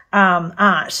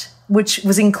art which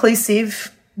was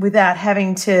inclusive without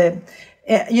having to,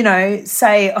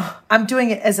 say, oh, I'm doing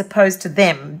it as opposed to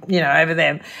them, over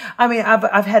them. I mean,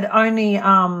 I've had only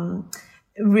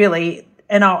really...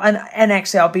 And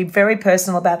actually, I'll be very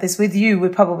personal about this with you. We're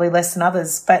probably less than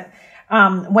others. But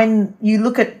when you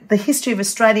look at the history of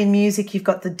Australian music, you've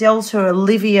got the Delta,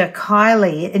 Olivia,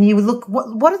 Kylie, and you look,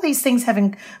 what are these things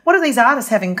having? What do these artists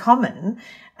have in common?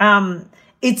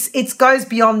 It goes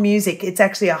beyond music. It's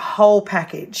actually a whole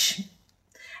package.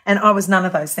 And I was none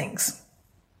of those things.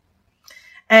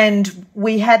 And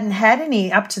we hadn't had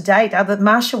any up to date.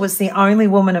 Marsha was the only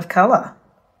woman of colour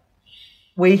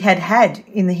we had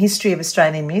in the history of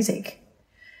Australian music.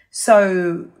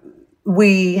 So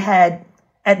we had,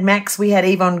 at Max, we had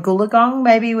Yvonne Goolagong,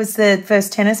 maybe was the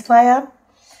first tennis player,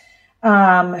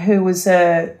 who was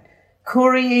a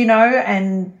Koori,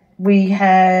 and we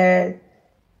had,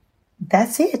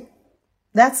 that's it.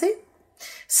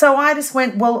 So I just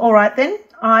went, well, all right then,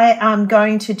 I'm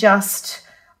going to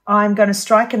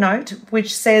strike a note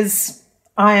which says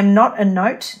I am not a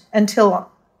note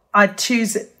until I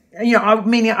choose it.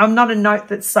 Meaning I'm not a note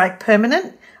that's like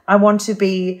permanent. I want to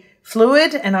be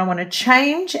fluid and I want to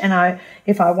change. And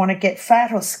if I want to get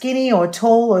fat or skinny or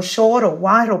tall or short or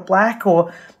white or black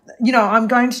or, I'm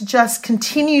going to just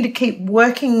continue to keep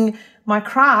working my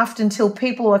craft until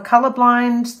people are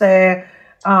colorblind, they're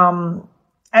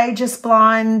ageist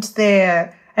blind,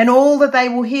 and all that they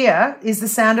will hear is the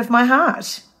sound of my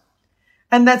heart.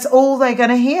 And that's all they're going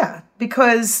to hear,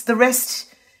 because the rest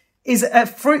is a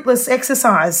fruitless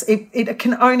exercise. It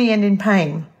can only end in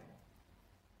pain.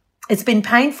 It's been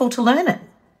painful to learn it.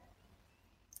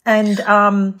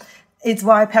 And it's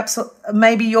why perhaps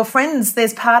maybe your friends,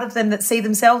 there's part of them that see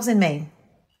themselves in me.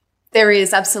 There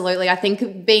is, absolutely. I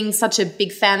think being such a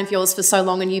big fan of yours for so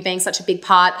long and you being such a big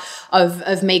part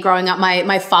of me growing up,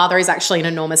 my father is actually an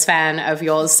enormous fan of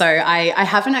yours. So I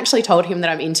haven't actually told him that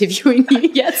I'm interviewing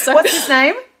you yet. So what's his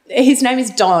name? His name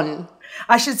is Don.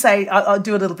 I should say, I'll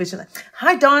do a little bit of that.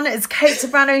 Hi, Don. It's Kate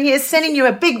Ceberano here, sending you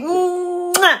a big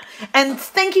mwah, and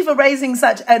thank you for raising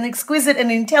such an exquisite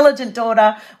and intelligent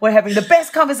daughter. We're having the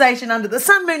best conversation under the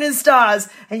sun, moon, and stars,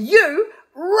 and you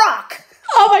rock.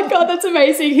 Oh my God, that's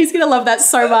amazing. He's going to love that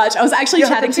so much. I was actually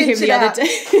chatting to him the other day.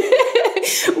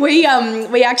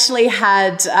 We actually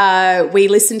had, we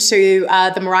listened to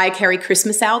the Mariah Carey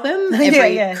Christmas album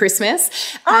every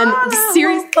Christmas. And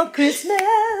series for Christmas.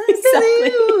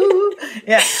 Exactly.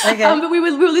 Yeah, okay. But we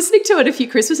were listening to it a few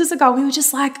Christmases ago. We were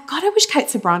just like, God, I wish Kate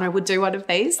Ceberano would do one of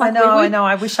these. Like, I know.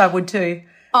 I wish I would too.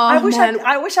 Oh,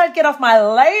 I wish I'd get off my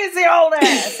lazy old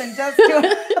ass and just do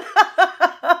it.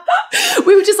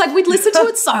 We were just like, we'd listen to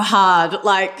it so hard,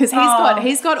 like, because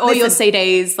he's got all your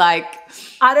CDs, like.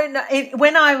 I don't know.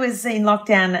 When I was in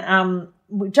lockdown,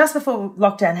 just before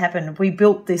lockdown happened, we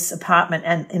built this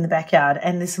apartment in the backyard,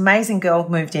 and this amazing girl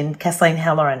moved in, Kathleen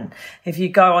Halloran. If you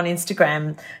go on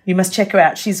Instagram, you must check her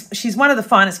out. She's one of the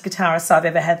finest guitarists I've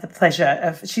ever had the pleasure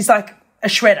of. She's like a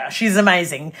shredder. She's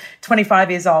amazing.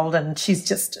 25 years old, and she's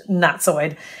just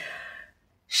nutsoid.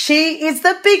 She is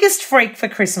the biggest freak for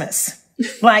Christmas,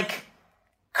 like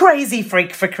crazy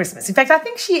freak for Christmas. In fact, I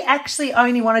think she actually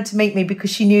only wanted to meet me because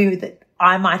she knew that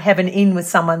I might have an in with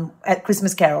someone at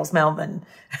Christmas Carols, Melbourne,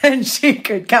 and she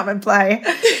could come and play.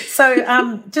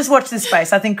 So just watch this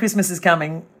space. I think Christmas is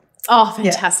coming. Oh,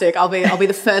 fantastic. Yeah. I'll be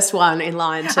the first one in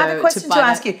line to I have a question to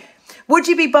ask you. Would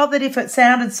you be bothered if it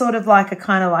sounded sort of like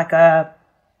a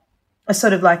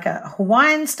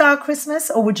Hawaiian style Christmas,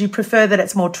 or would you prefer that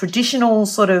it's more traditional,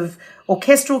 sort of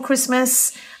orchestral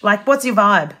Christmas? Like, what's your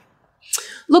vibe?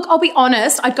 Look, I'll be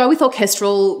honest, I'd go with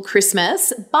orchestral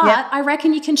Christmas, but I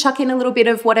reckon you can chuck in a little bit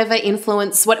of whatever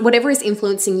is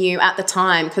influencing you at the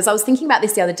time. Because I was thinking about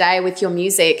this the other day with your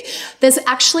music. There's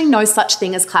actually no such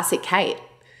thing as classic Kate.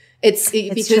 It's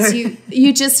because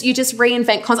you just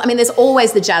reinvent concepts. I mean, there's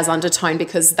always the jazz undertone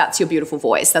because that's your beautiful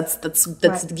voice. That's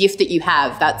the gift that you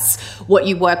have. That's what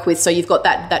you work with. So you've got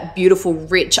that beautiful,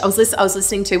 rich. I was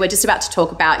listening to. We're just about to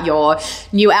talk about your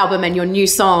new album and your new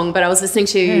song, but I was listening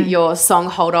to your song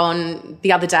 "Hold On"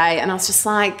 the other day, and I was just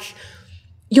like,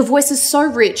 your voice is so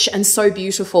rich and so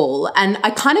beautiful. And I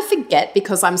kind of forget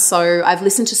because I've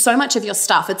listened to so much of your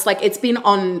stuff. It's like it's been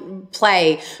on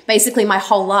play basically my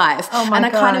whole life. Oh my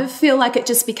God. I kind of feel like it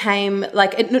just became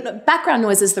like background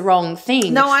noise is the wrong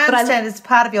thing. No, I understand. It's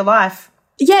part of your life.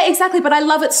 Yeah, exactly. But I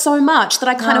love it so much that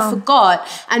I kind of forgot.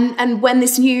 And when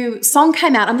this new song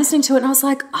came out, I'm listening to it and I was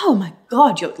like, oh my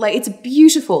God, it's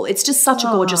beautiful. It's just such a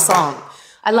gorgeous song.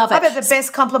 I love it. I bet the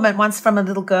best compliment once from a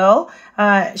little girl.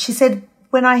 She said,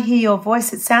 when I hear your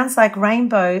voice, it sounds like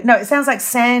it sounds like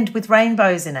sand with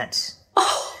rainbows in it.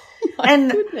 Oh,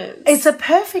 my goodness. It's a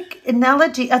perfect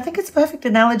analogy. I think it's a perfect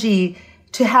analogy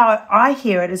to how I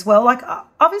hear it as well. Like,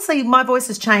 obviously, my voice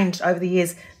has changed over the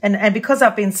years. And because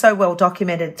I've been so well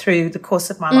documented through the course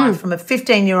of my life, from a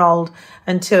 15-year-old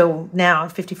until now a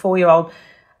 54-year-old,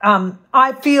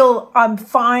 I feel I'm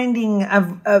finding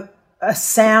a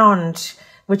sound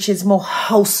which is more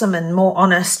wholesome and more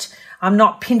honest. I'm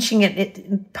not pinching it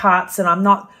in parts, and I'm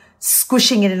not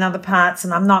squishing it in other parts,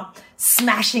 and I'm not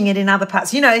smashing it in other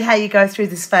parts. You know how you go through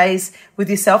this phase with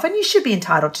yourself, and you should be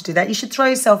entitled to do that. You should throw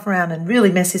yourself around and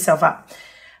really mess yourself up.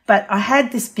 But I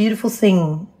had this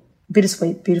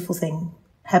bittersweet, beautiful thing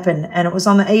happen, and it was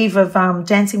on the eve of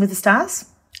Dancing with the Stars.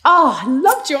 Oh, I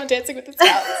loved you on Dancing with the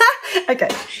Stars. Okay,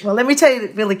 well, let me tell you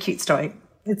a really cute story.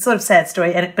 It's sort of a sad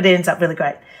story, but it ends up really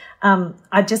great.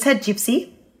 I just had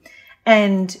Gypsy,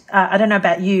 and I don't know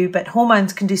about you, but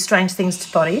hormones can do strange things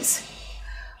to bodies.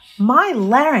 My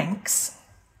larynx,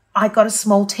 I got a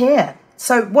small tear.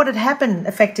 So what had happened,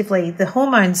 effectively, the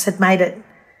hormones had made it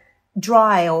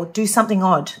dry or do something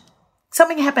odd.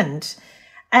 Something happened,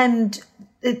 and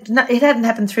it hadn't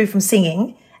happened through from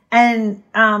singing, and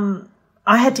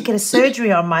I had to get a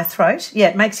surgery on my throat. Yeah,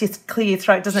 it makes you clear your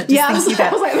throat, doesn't it? Just thinking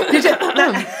about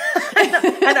it.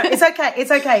 No, it's okay.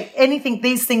 It's okay.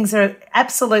 These things are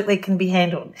absolutely can be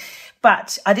handled.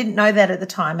 But I didn't know that at the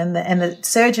time. And the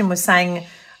surgeon was saying,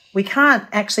 we can't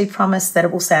actually promise that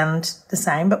it will sound the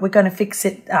same, but we're going to fix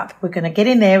it up. We're going to get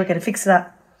in there. We're going to fix it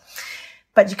up.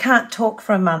 But you can't talk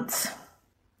for a month.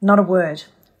 Not a word,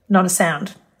 not a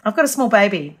sound. I've got a small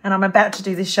baby and I'm about to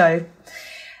do this show.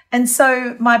 And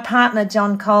so my partner,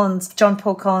 John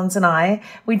Paul Collins, and I,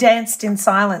 we danced in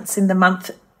silence in the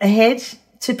month ahead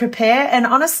to prepare. And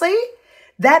honestly,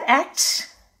 that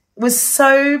act was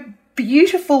so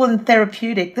beautiful and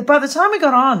therapeutic that by the time we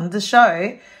got on the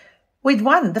show, we'd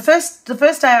won. The first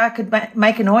day I could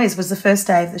make a noise was the first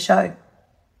day of the show.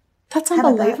 That's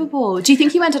unbelievable. Do you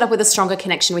think you ended up with a stronger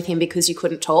connection with him because you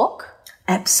couldn't talk?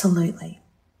 Absolutely.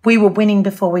 We were winning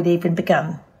before we'd even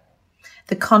begun.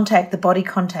 The body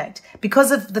contact.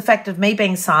 Because of the fact of me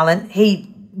being silent,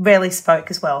 he rarely spoke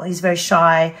as well. He's very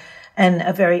shy and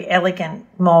a very elegant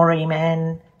Maori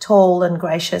man, tall and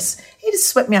gracious. He just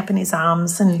swept me up in his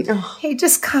arms and he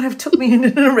just kind of took me in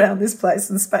and around this place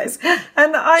and space.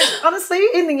 And I honestly,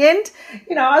 in the end,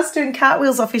 I was doing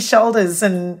cartwheels off his shoulders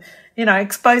and,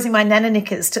 exposing my nana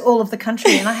knickers to all of the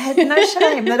country, and I had no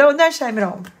shame at all. No shame at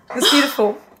all. It was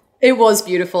beautiful. It was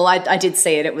beautiful. I did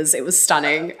see it. It was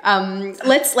stunning.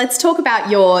 Let's talk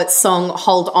about your song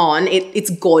 "Hold On."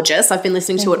 It's gorgeous. I've been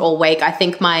listening to it all week. I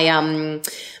think it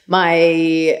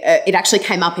actually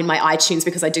came up in my iTunes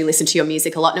because I do listen to your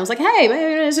music a lot, and I was like, hey,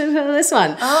 maybe this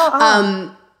one.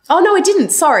 Oh no, it didn't.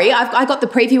 Sorry, I got the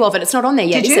preview of it. It's not on there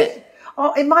yet. Did is you? It?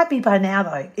 Oh, it might be by now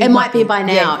though. It might be by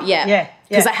now. Yeah.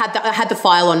 Because Yeah. I had the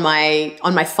file on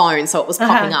my phone, so it was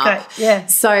popping up. Okay. Yeah.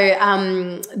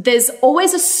 So there's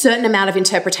always a certain amount of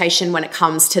interpretation when it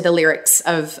comes to the lyrics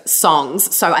of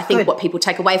songs. So I think what people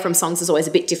take away from songs is always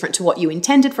a bit different to what you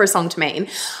intended for a song to mean.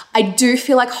 I do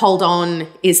feel like "Hold On"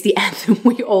 is the anthem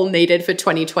we all needed for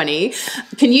 2020.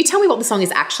 Can you tell me what the song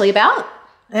is actually about?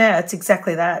 Yeah, it's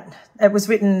exactly that. It was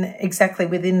written exactly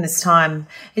within this time.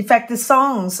 In fact, the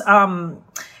songs, I'd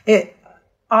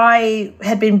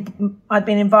been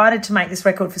invited to make this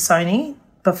record for Sony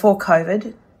before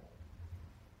COVID.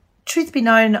 Truth be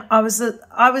known, I was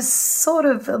sort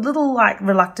of a little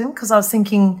reluctant because I was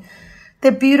thinking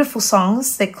they're beautiful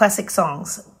songs, they're classic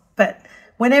songs. But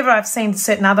whenever I've seen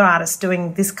certain other artists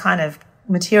doing this kind of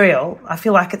material, I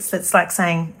feel like it's like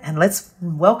saying, and let's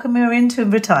welcome her into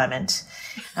retirement.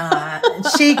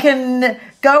 She can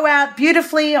go out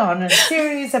beautifully on a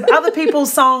series of other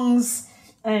people's songs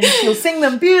and she'll sing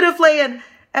them beautifully.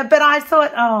 But I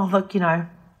thought, oh, look,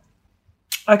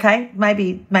 okay,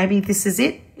 maybe this is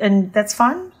it and that's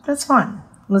fine. That's fine.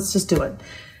 Let's just do it.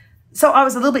 So I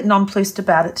was a little bit nonplussed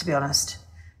about it, to be honest.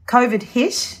 COVID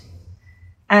hit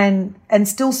and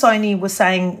still Sony was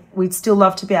saying we'd still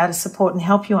love to be able to support and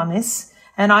help you on this.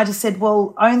 And I just said,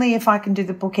 well, only if I can do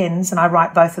the bookends and I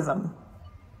write both of them.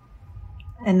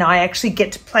 And I actually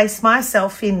get to place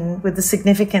myself in with the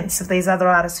significance of these other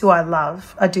artists who I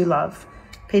do love.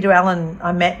 Peter Allen,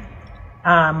 I met,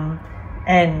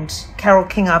 and Carole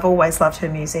King, I've always loved her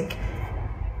music.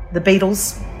 The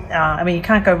Beatles, you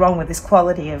can't go wrong with this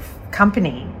quality of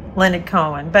company, Leonard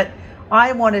Cohen. But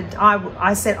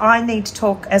I said, I need to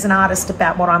talk as an artist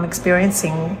about what I'm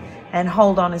experiencing, and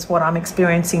Hold On is what I'm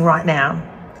experiencing right now.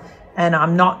 And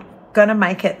I'm not going to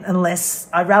make it unless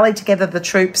I rally together the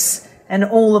troops and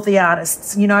all of the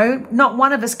artists. You know, not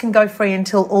one of us can go free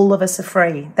until all of us are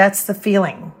free. That's the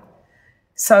feeling.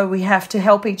 So we have to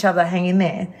help each other hang in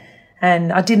there.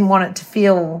 And I didn't want it to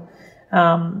feel,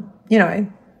 you know,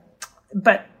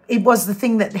 but it was the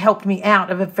thing that helped me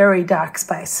out of a very dark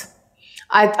space.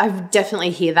 I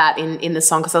definitely hear that in the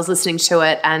song, because I was listening to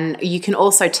it, and you can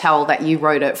also tell that you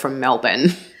wrote it from Melbourne.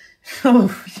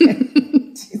 Oh, yeah.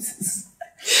 Jesus.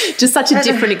 Just such a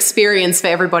different experience for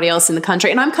everybody else in the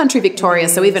country. And I'm country Victoria,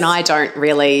 so even I don't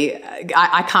really,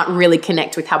 I can't really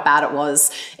connect with how bad it was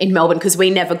in Melbourne, because we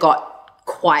never got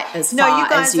quite as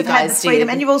far as you guys had the freedom, did.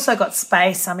 And you've also got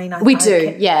space. I mean, we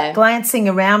do, yeah. Glancing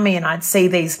around me, and I'd see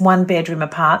these one-bedroom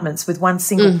apartments with one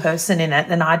single person in it,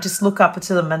 and I'd just look up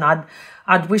to them, and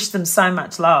I'd wish them so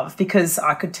much love, because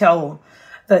I could tell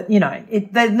that, you know,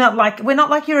 we're not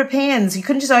like Europeans. You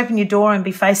couldn't just open your door and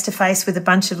be face to face with a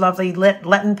bunch of lovely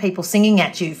Latin people singing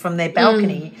at you from their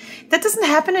balcony. That doesn't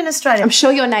happen in Australia. I'm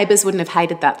sure your neighbours wouldn't have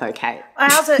hated that though, Kate.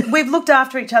 We've looked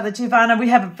after each other, Giovanna. We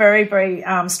have a very, very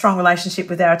strong relationship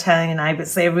with our Italian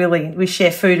neighbours. We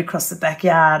share food across the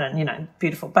backyard, and, you know,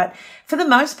 beautiful. But for the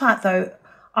most part, though,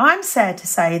 I'm sad to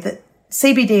say that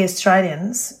CBD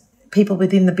Australians, people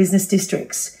within the business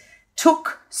districts,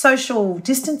 took social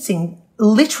distancing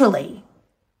literally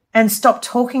and stopped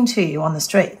talking to you on the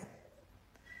street.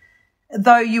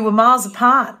 Though you were miles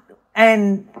apart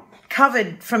and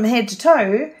covered from head to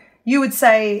toe, you would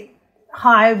say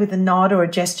hi with a nod or a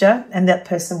gesture, and that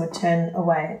person would turn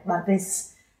away like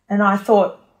this. And I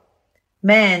thought,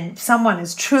 man, someone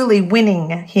is truly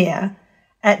winning here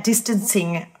at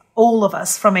distancing all of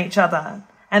us from each other.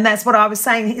 And that's what I was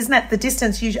saying. Isn't that the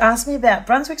distance you asked me about?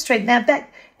 Brunswick Street. Now,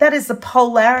 that is the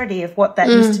polarity of what that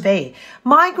used to be.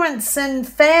 Migrants and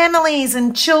families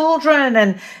and children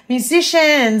and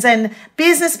musicians and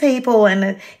business people,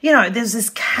 and, you know, there's this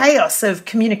chaos of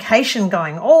communication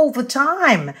going all the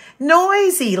time.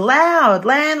 Noisy, loud,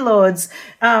 landlords,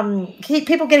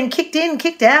 people getting kicked in,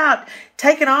 kicked out,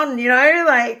 taken on, you know,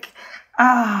 like,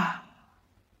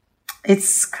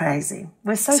 it's crazy.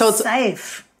 We're so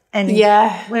safe. And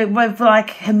we're like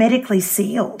hermetically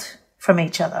sealed from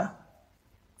each other.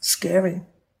 Scary.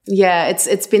 Yeah,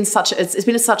 it's been such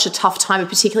a tough time,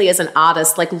 particularly as an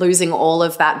artist, like losing all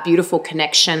of that beautiful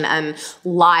connection and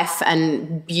life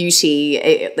and beauty.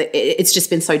 It's just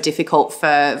been so difficult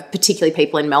for particularly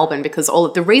people in Melbourne, because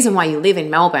the reason why you live in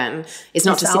Melbourne is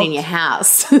not to sit in your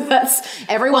house.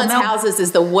 Everyone's houses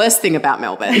is the worst thing about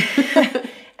Melbourne.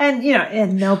 And, you know,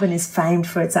 and Melbourne is famed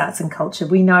for its arts and culture.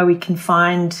 We know we can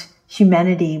find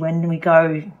humanity when we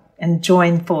go and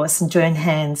join force and join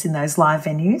hands in those live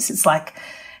venues. It's like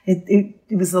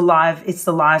it's the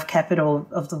live capital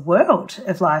of the world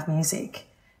of live music.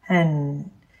 And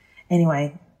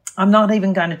anyway, I'm not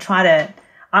even going to try to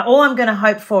all I'm going to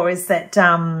hope for is that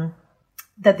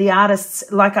that the artists,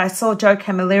 like I saw Joe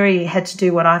Camilleri had to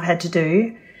do what I've had to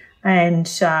do, and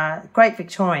great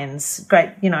Victorians, great,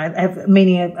 you know, have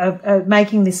meaning of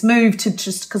making this move to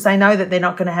just because they know that they're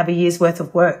not going to have a year's worth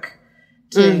of work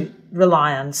to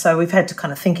rely on. So we've had to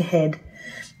kind of think ahead.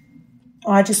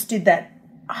 I just did that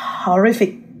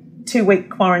horrific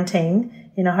 2-week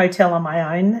quarantine in a hotel on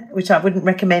my own, which I wouldn't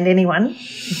recommend anyone.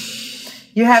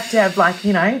 You have to have, like,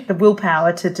 you know, the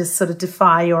willpower to just sort of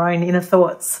defy your own inner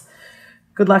thoughts.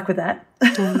 Good luck with that.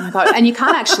 Oh my God. And you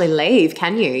can't actually leave,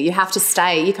 can you? You have to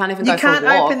stay. You can't even go for a walk. You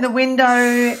can't open the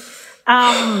window.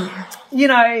 You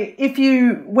know,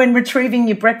 when retrieving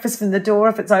your breakfast from the door,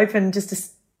 if it's open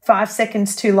just 5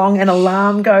 seconds too long, an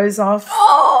alarm goes off.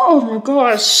 Oh my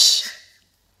gosh.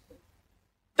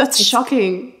 That's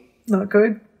shocking. Not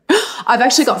good. I've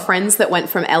actually got friends that went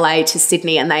from LA to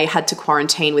Sydney and they had to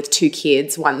quarantine with 2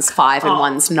 kids. One's 5 and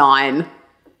one's 9.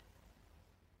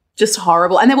 Just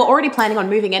horrible. And they were already planning on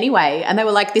moving anyway. And they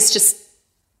were like, this just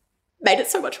made it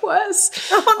so much worse.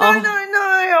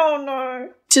 Oh, no.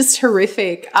 Just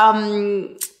horrific.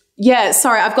 Yeah,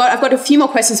 sorry, I've got a few more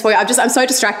questions for you. I'm so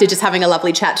distracted just having a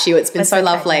lovely chat to you. It's been so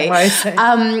lovely.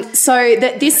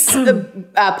 This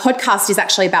podcast is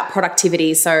actually about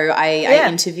productivity. So I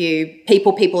interview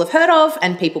people have heard of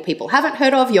and people haven't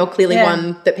heard of. You're clearly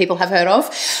one that people have heard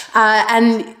of.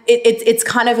 And it's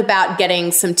kind of about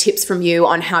getting some tips from you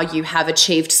on how you have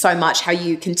achieved so much, how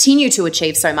you continue to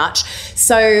achieve so much.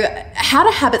 So how do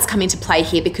habits come into play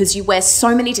here? Because you wear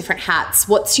so many different hats.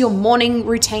 What's your morning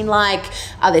routine like?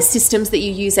 Are there systems that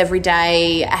you use every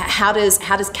day? How does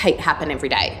Kate happen every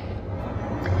day?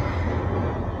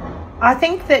 I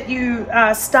think that you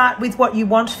start with what you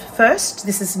want first.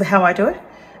 This is how I do it.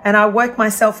 And I work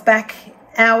myself back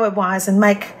hour-wise and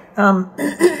make,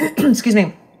 excuse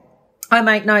me, I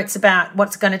make notes about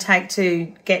what's going to take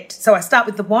to get. So I start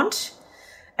with the want,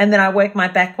 and then I work my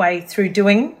back way through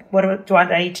doing what do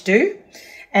I need to do.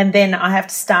 And then I have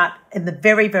to start in the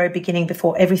very, very beginning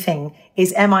before everything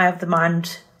is, am I of the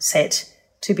mindset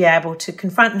to be able to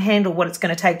confront and handle what it's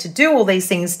going to take to do all these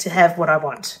things to have what I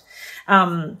want?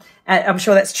 I'm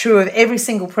sure that's true of every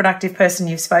single productive person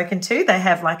you've spoken to. They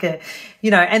have like a,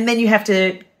 and then you have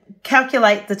to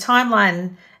calculate the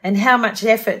timeline and how much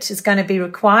effort is going to be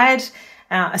required,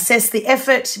 assess the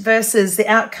effort versus the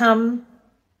outcome.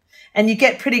 And you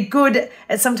get pretty good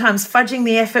at sometimes fudging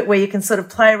the effort, where you can sort of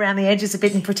play around the edges a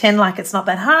bit and pretend like it's not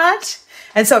that hard.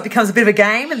 And so it becomes a bit of a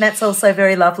game, and that's also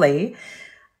very lovely.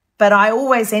 But I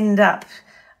always end up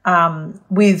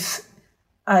with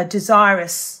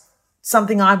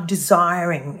something I'm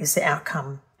desiring is the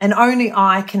outcome. And only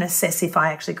I can assess if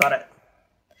I actually got it.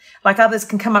 Like, others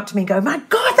can come up to me and go, my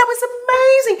God, that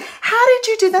was amazing. How did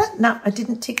you do that? No, I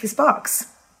didn't tick this box.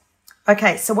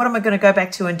 Okay, so what am I going to go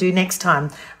back to and do next time?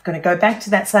 I'm going to go back to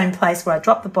that same place where I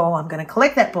dropped the ball. I'm going to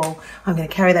collect that ball. I'm going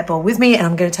to carry that ball with me, and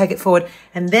I'm going to take it forward.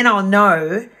 And then I'll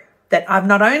know that I've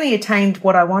not only attained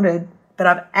what I wanted, but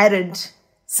I've added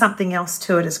something else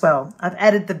to it as well. I've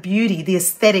added the beauty, the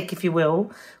aesthetic, if you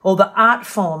will, or the art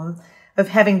form of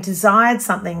having desired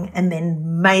something and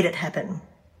then made it happen.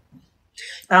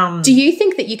 Do you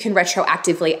think that you can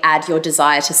retroactively add your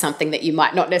desire to something that you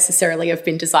might not necessarily have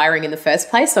been desiring in the first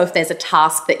place? So if there's a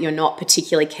task that you're not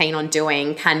particularly keen on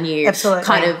doing, can you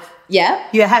kind of, yeah?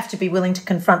 You have to be willing to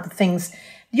confront the things.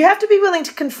 You have to be willing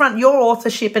to confront your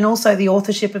authorship and also the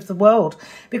authorship of the world,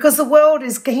 because the world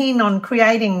is keen on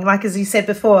creating, like as you said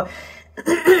before,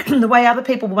 the way other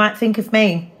people might think of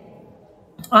me.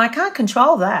 I can't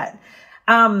control that,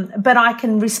 but I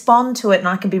can respond to it and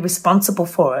I can be responsible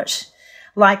for it.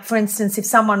 Like, for instance, if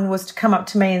someone was to come up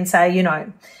to me and say,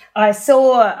 I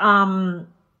saw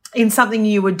in something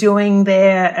you were doing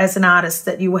there as an artist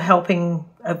that you were helping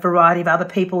a variety of other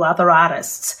people, other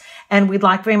artists, and we'd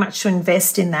like very much to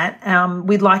invest in that.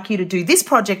 We'd like you to do this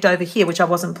project over here, which I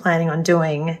wasn't planning on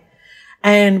doing,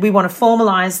 and we want to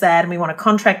formalise that and we want to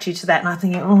contract you to that. And I'm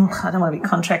thinking, I don't want to be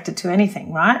contracted to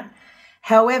anything, right?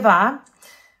 However,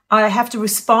 I have to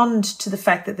respond to the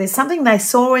fact that there's something they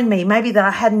saw in me, maybe that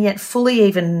I hadn't yet fully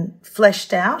even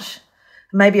fleshed out,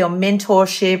 maybe on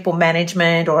mentorship or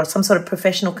management or some sort of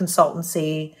professional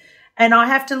consultancy. And I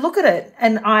have to look at it.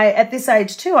 And at this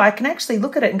age too, I can actually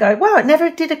look at it and go, wow, it never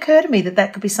did occur to me that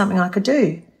that could be something I could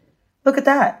do. Look at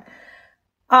that.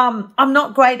 I'm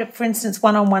not great at, for instance,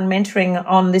 one-on-one mentoring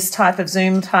on this type of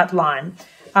Zoom type line.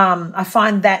 I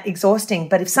find that exhausting.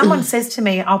 But if someone says to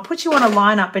me, I'll put you on a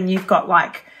lineup and you've got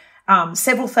like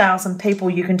several thousand people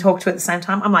you can talk to at the same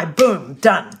time, I'm like, boom,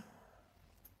 done.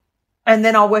 And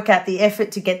then I'll work out the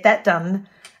effort to get that done.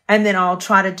 And then I'll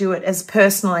try to do it as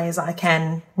personally as I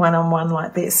can one-on-one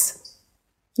like this.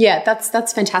 Yeah,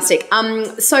 that's fantastic.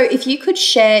 So if you could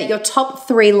share your top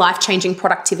 3 life-changing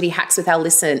productivity hacks with our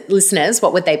listeners,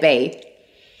 what would they be?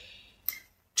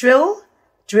 Drill,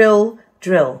 drill,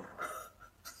 drill.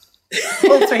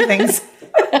 All 3 things.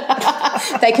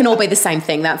 They can all be the same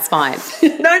thing. That's fine.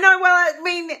 No. Well, I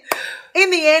mean,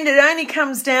 in the end, it only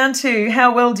comes down to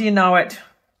how well do you know it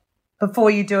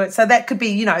before you do it. So that could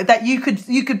be, that you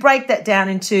could break that down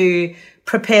into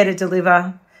prepare to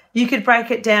deliver. You could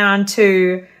break it down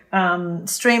to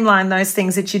streamline those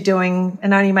things that you're doing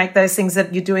and only make those things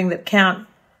that you're doing that count.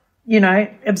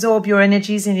 Absorb your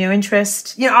energies and your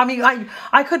interest.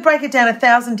 I could break it down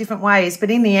 1,000 different ways,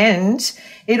 but in the end,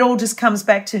 it all just comes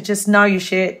back to just know your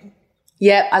shit.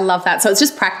 Yeah, I love that. So it's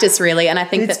just practice, really, and I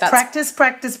think that's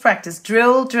practice.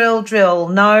 Drill, drill, drill.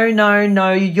 No.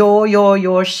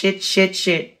 Your shit.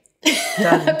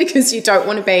 Done. Because you don't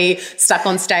want to be stuck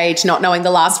on stage not knowing the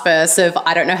last verse of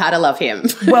I don't know how to love him.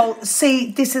 Well,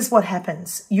 see, this is what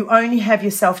happens. You only have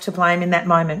yourself to blame in that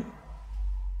moment.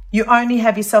 You only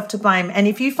have yourself to blame. And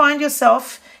if you find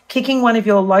yourself kicking one of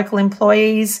your local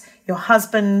employees, your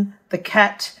husband, the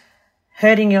cat,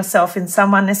 hurting yourself in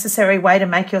some unnecessary way to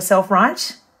make yourself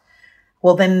right,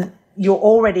 well, then you're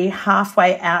already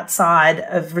halfway outside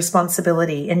of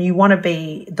responsibility and you want to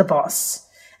be the boss.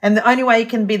 And the only way you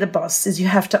can be the boss is you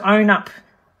have to own up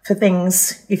for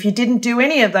things. If you didn't do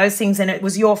any of those things and it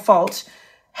was your fault,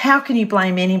 how can you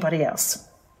blame anybody else?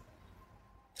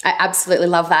 I absolutely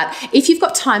love that. If you've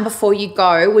got time before you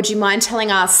go, would you mind telling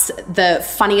us the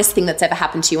funniest thing that's ever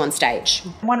happened to you on stage?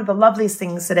 One of the loveliest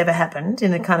things that ever happened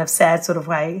in a kind of sad sort of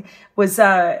way was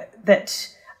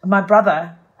that my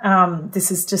brother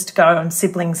this is just to go on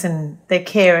siblings and their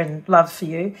care and love for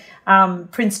you.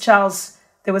 Prince Charles,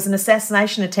 there was an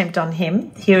assassination attempt on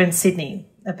him here in Sydney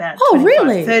about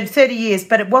 30 years,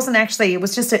 but it wasn't actually, it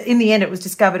was just, in the end it was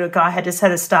discovered a guy had just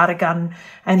had a starter gun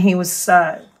and he was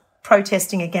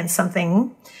protesting against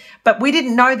something. But we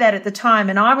didn't know that at the time,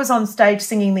 and I was on stage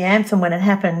singing the anthem when it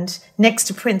happened next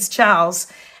to Prince Charles,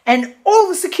 and all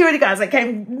the security guards that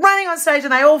came running on stage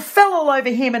and they all fell all over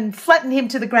him and flattened him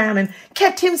to the ground and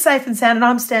kept him safe and sound, and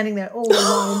I'm standing there all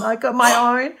alone. I got my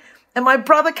own, and my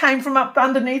brother came from up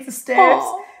underneath the stairs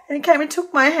and he came and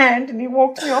took my hand and he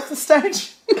walked me off the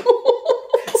stage.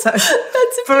 So that's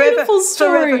a beautiful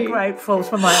story. Forever grateful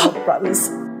for my older brothers.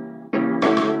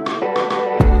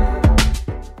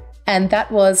 And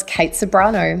that was Kate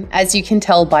Ceberano. As you can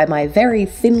tell by my very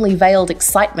thinly veiled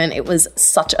excitement, it was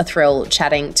such a thrill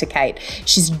chatting to Kate.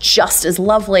 She's just as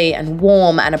lovely and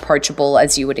warm and approachable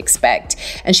as you would expect.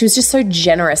 And she was just so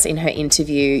generous in her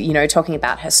interview, you know, talking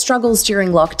about her struggles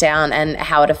during lockdown and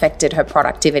how it affected her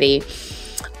productivity.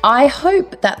 I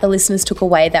hope that the listeners took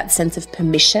away that sense of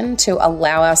permission to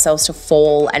allow ourselves to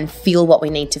fall and feel what we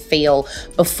need to feel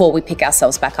before we pick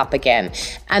ourselves back up again.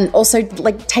 And also,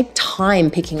 like, take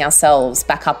time picking ourselves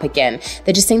back up again.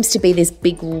 There just seems to be this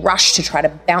big rush to try to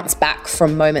bounce back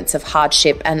from moments of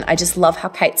hardship. And I just love how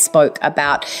Kate spoke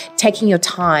about taking your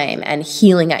time and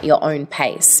healing at your own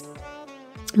pace.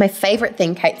 My favorite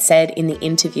thing Kate said in the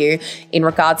interview in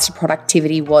regards to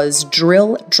productivity was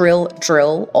drill, drill,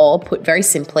 drill, or put very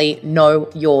simply, know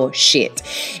your shit.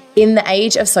 In the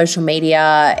age of social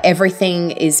media,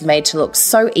 everything is made to look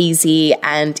so easy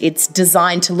and it's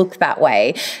designed to look that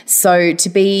way. So to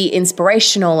be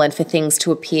inspirational and for things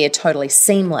to appear totally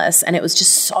seamless. And it was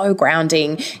just so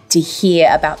grounding to hear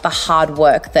about the hard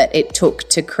work that it took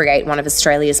to create one of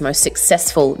Australia's most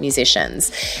successful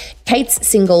musicians. Kate's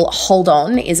single Hold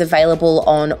On is available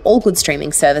on all good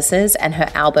streaming services, and her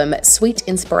album Sweet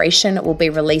Inspiration will be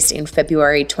released in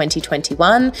February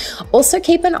 2021. Also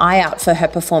keep an eye out for her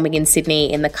performing in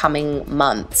Sydney in the coming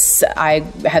months. I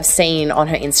have seen on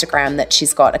her Instagram that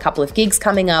she's got a couple of gigs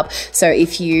coming up, so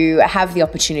if you have the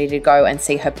opportunity to go and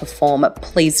see her perform,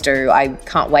 please do. I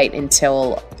can't wait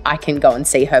until I can go and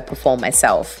see her perform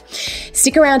myself.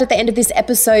 Stick around at the end of this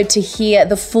episode to hear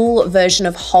the full version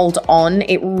of Hold On.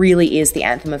 It really is the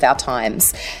anthem of our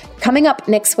times. Coming up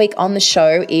next week on the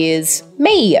show is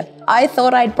me. I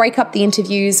thought I'd break up the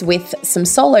interviews with some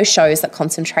solo shows that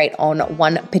concentrate on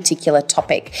one particular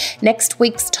topic. Next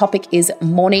week's topic is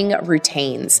morning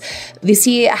routines. This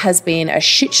year has been a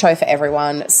shit show for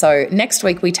everyone, so next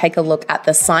week we take a look at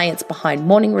the science behind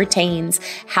morning routines,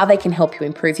 how they can help you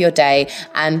improve your day,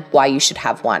 and why you should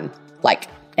have one, like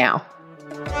now.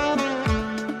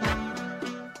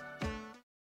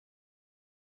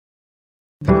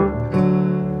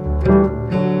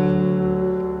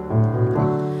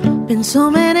 Been so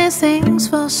many things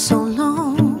for so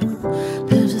long.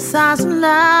 Lived 1,000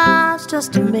 lives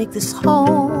just to make this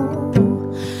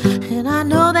home. And I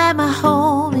know that my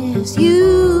home is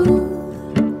you.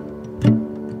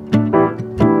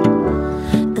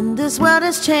 And this world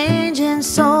is changing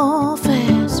so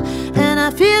fast, and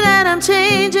I feel that I'm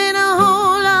changing a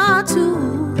whole lot too.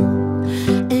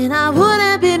 And I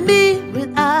wouldn't be me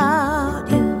without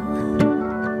you.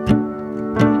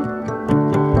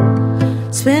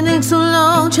 Spending so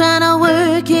long trying to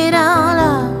work it all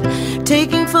out,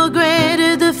 taking for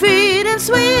granted the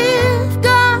freedoms we've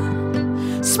got.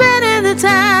 Spending the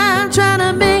time trying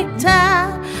to make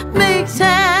time,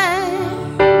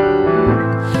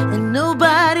 and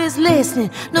nobody's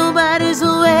listening, nobody's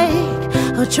awake,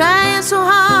 or trying so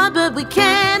hard, but we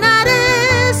cannot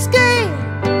escape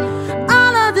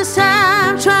all of this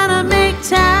time trying to make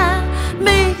time.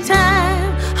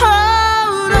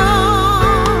 Hold on,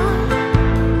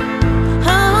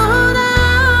 hold on.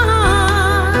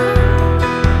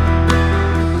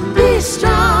 Be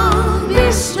strong,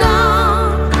 be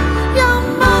strong. Your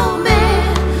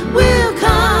moment will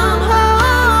come.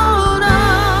 Hold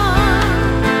on,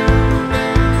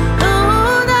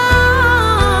 hold on.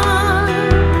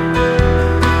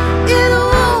 It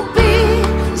won't be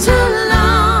too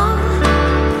long.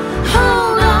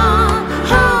 Hold on,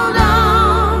 hold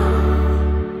on.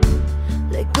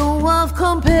 Let go of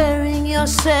comparing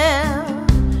yourself.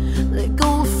 Let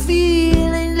go of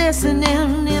feeling less than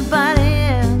anybody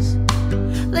else.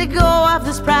 Let go of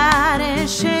this pride and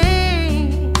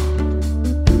shame.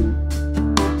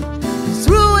 It's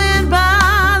ruined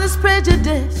by this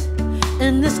prejudice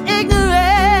and this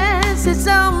ignorance. It's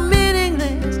all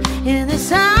meaningless in this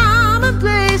time and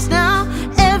place. Now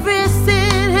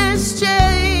everything has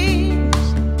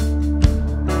changed.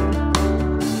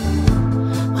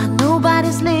 Why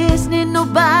nobody's listening?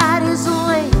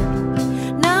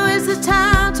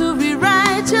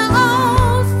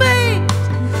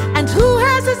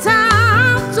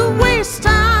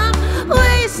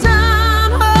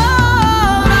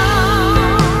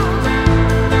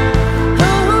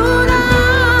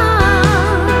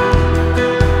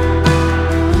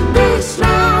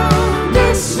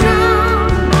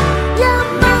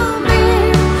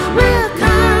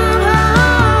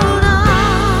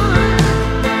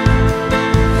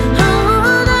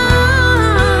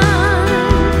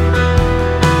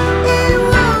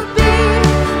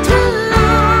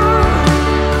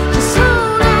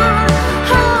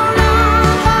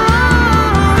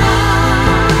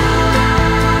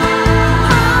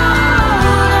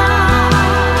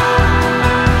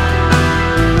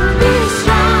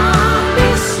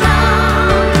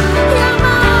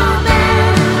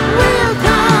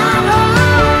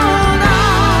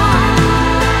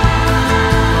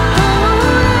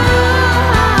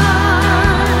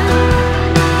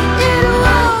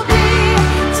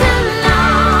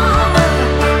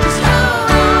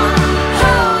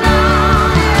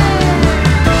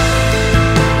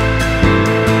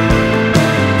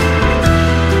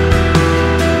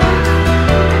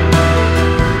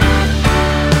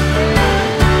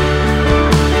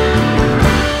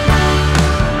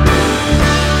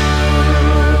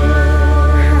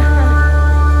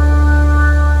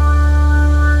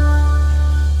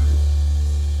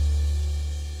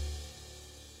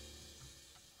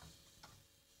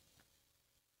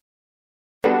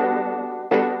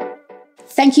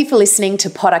 Thank you for listening to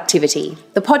Productivity,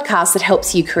 the podcast that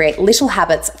helps you create little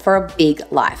habits for a big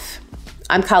life.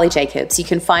 I'm Carly Jacobs. You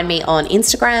can find me on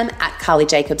Instagram at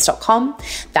carlyjacobs.com.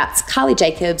 That's Carly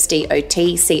Jacobs,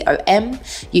 DOTCOM.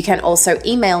 You can also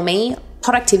email me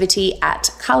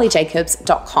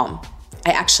productivity@carlyjacobs.com.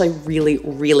 I actually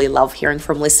really love hearing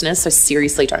from listeners, so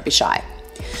seriously, don't be shy.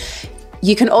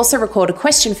 You can also record a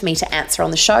question for me to answer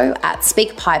on the show at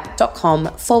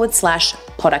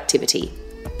speakpipe.com/productivity.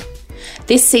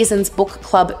 This season's book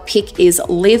club pick is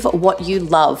Live What You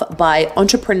Love by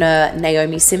entrepreneur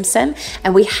Naomi Simpson,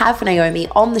 and we have Naomi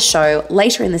on the show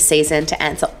later in the season to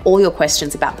answer all your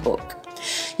questions about the book.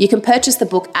 You can purchase the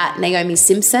book at Naomi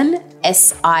Simpson,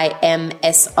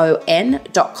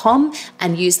 SIMSON.com,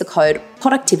 and use the code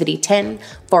productivity10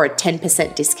 for a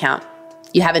 10% discount.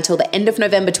 You have until the end of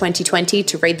November 2020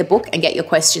 to read the book and get your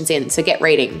questions in, so get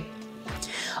reading.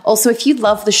 Also, if you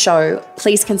love the show,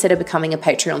 please consider becoming a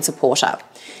Patreon supporter.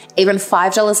 Even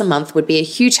 $5 a month would be a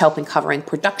huge help in covering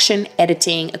production,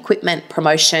 editing, equipment,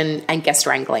 promotion, and guest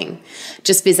wrangling.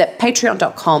 Just visit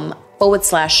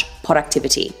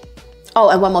patreon.com/productivity. Oh,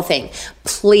 and one more thing.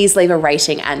 Please leave a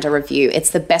rating and a review. It's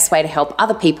the best way to help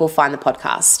other people find the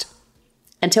podcast.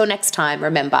 Until next time,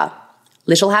 remember,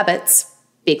 little habits,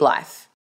 big life.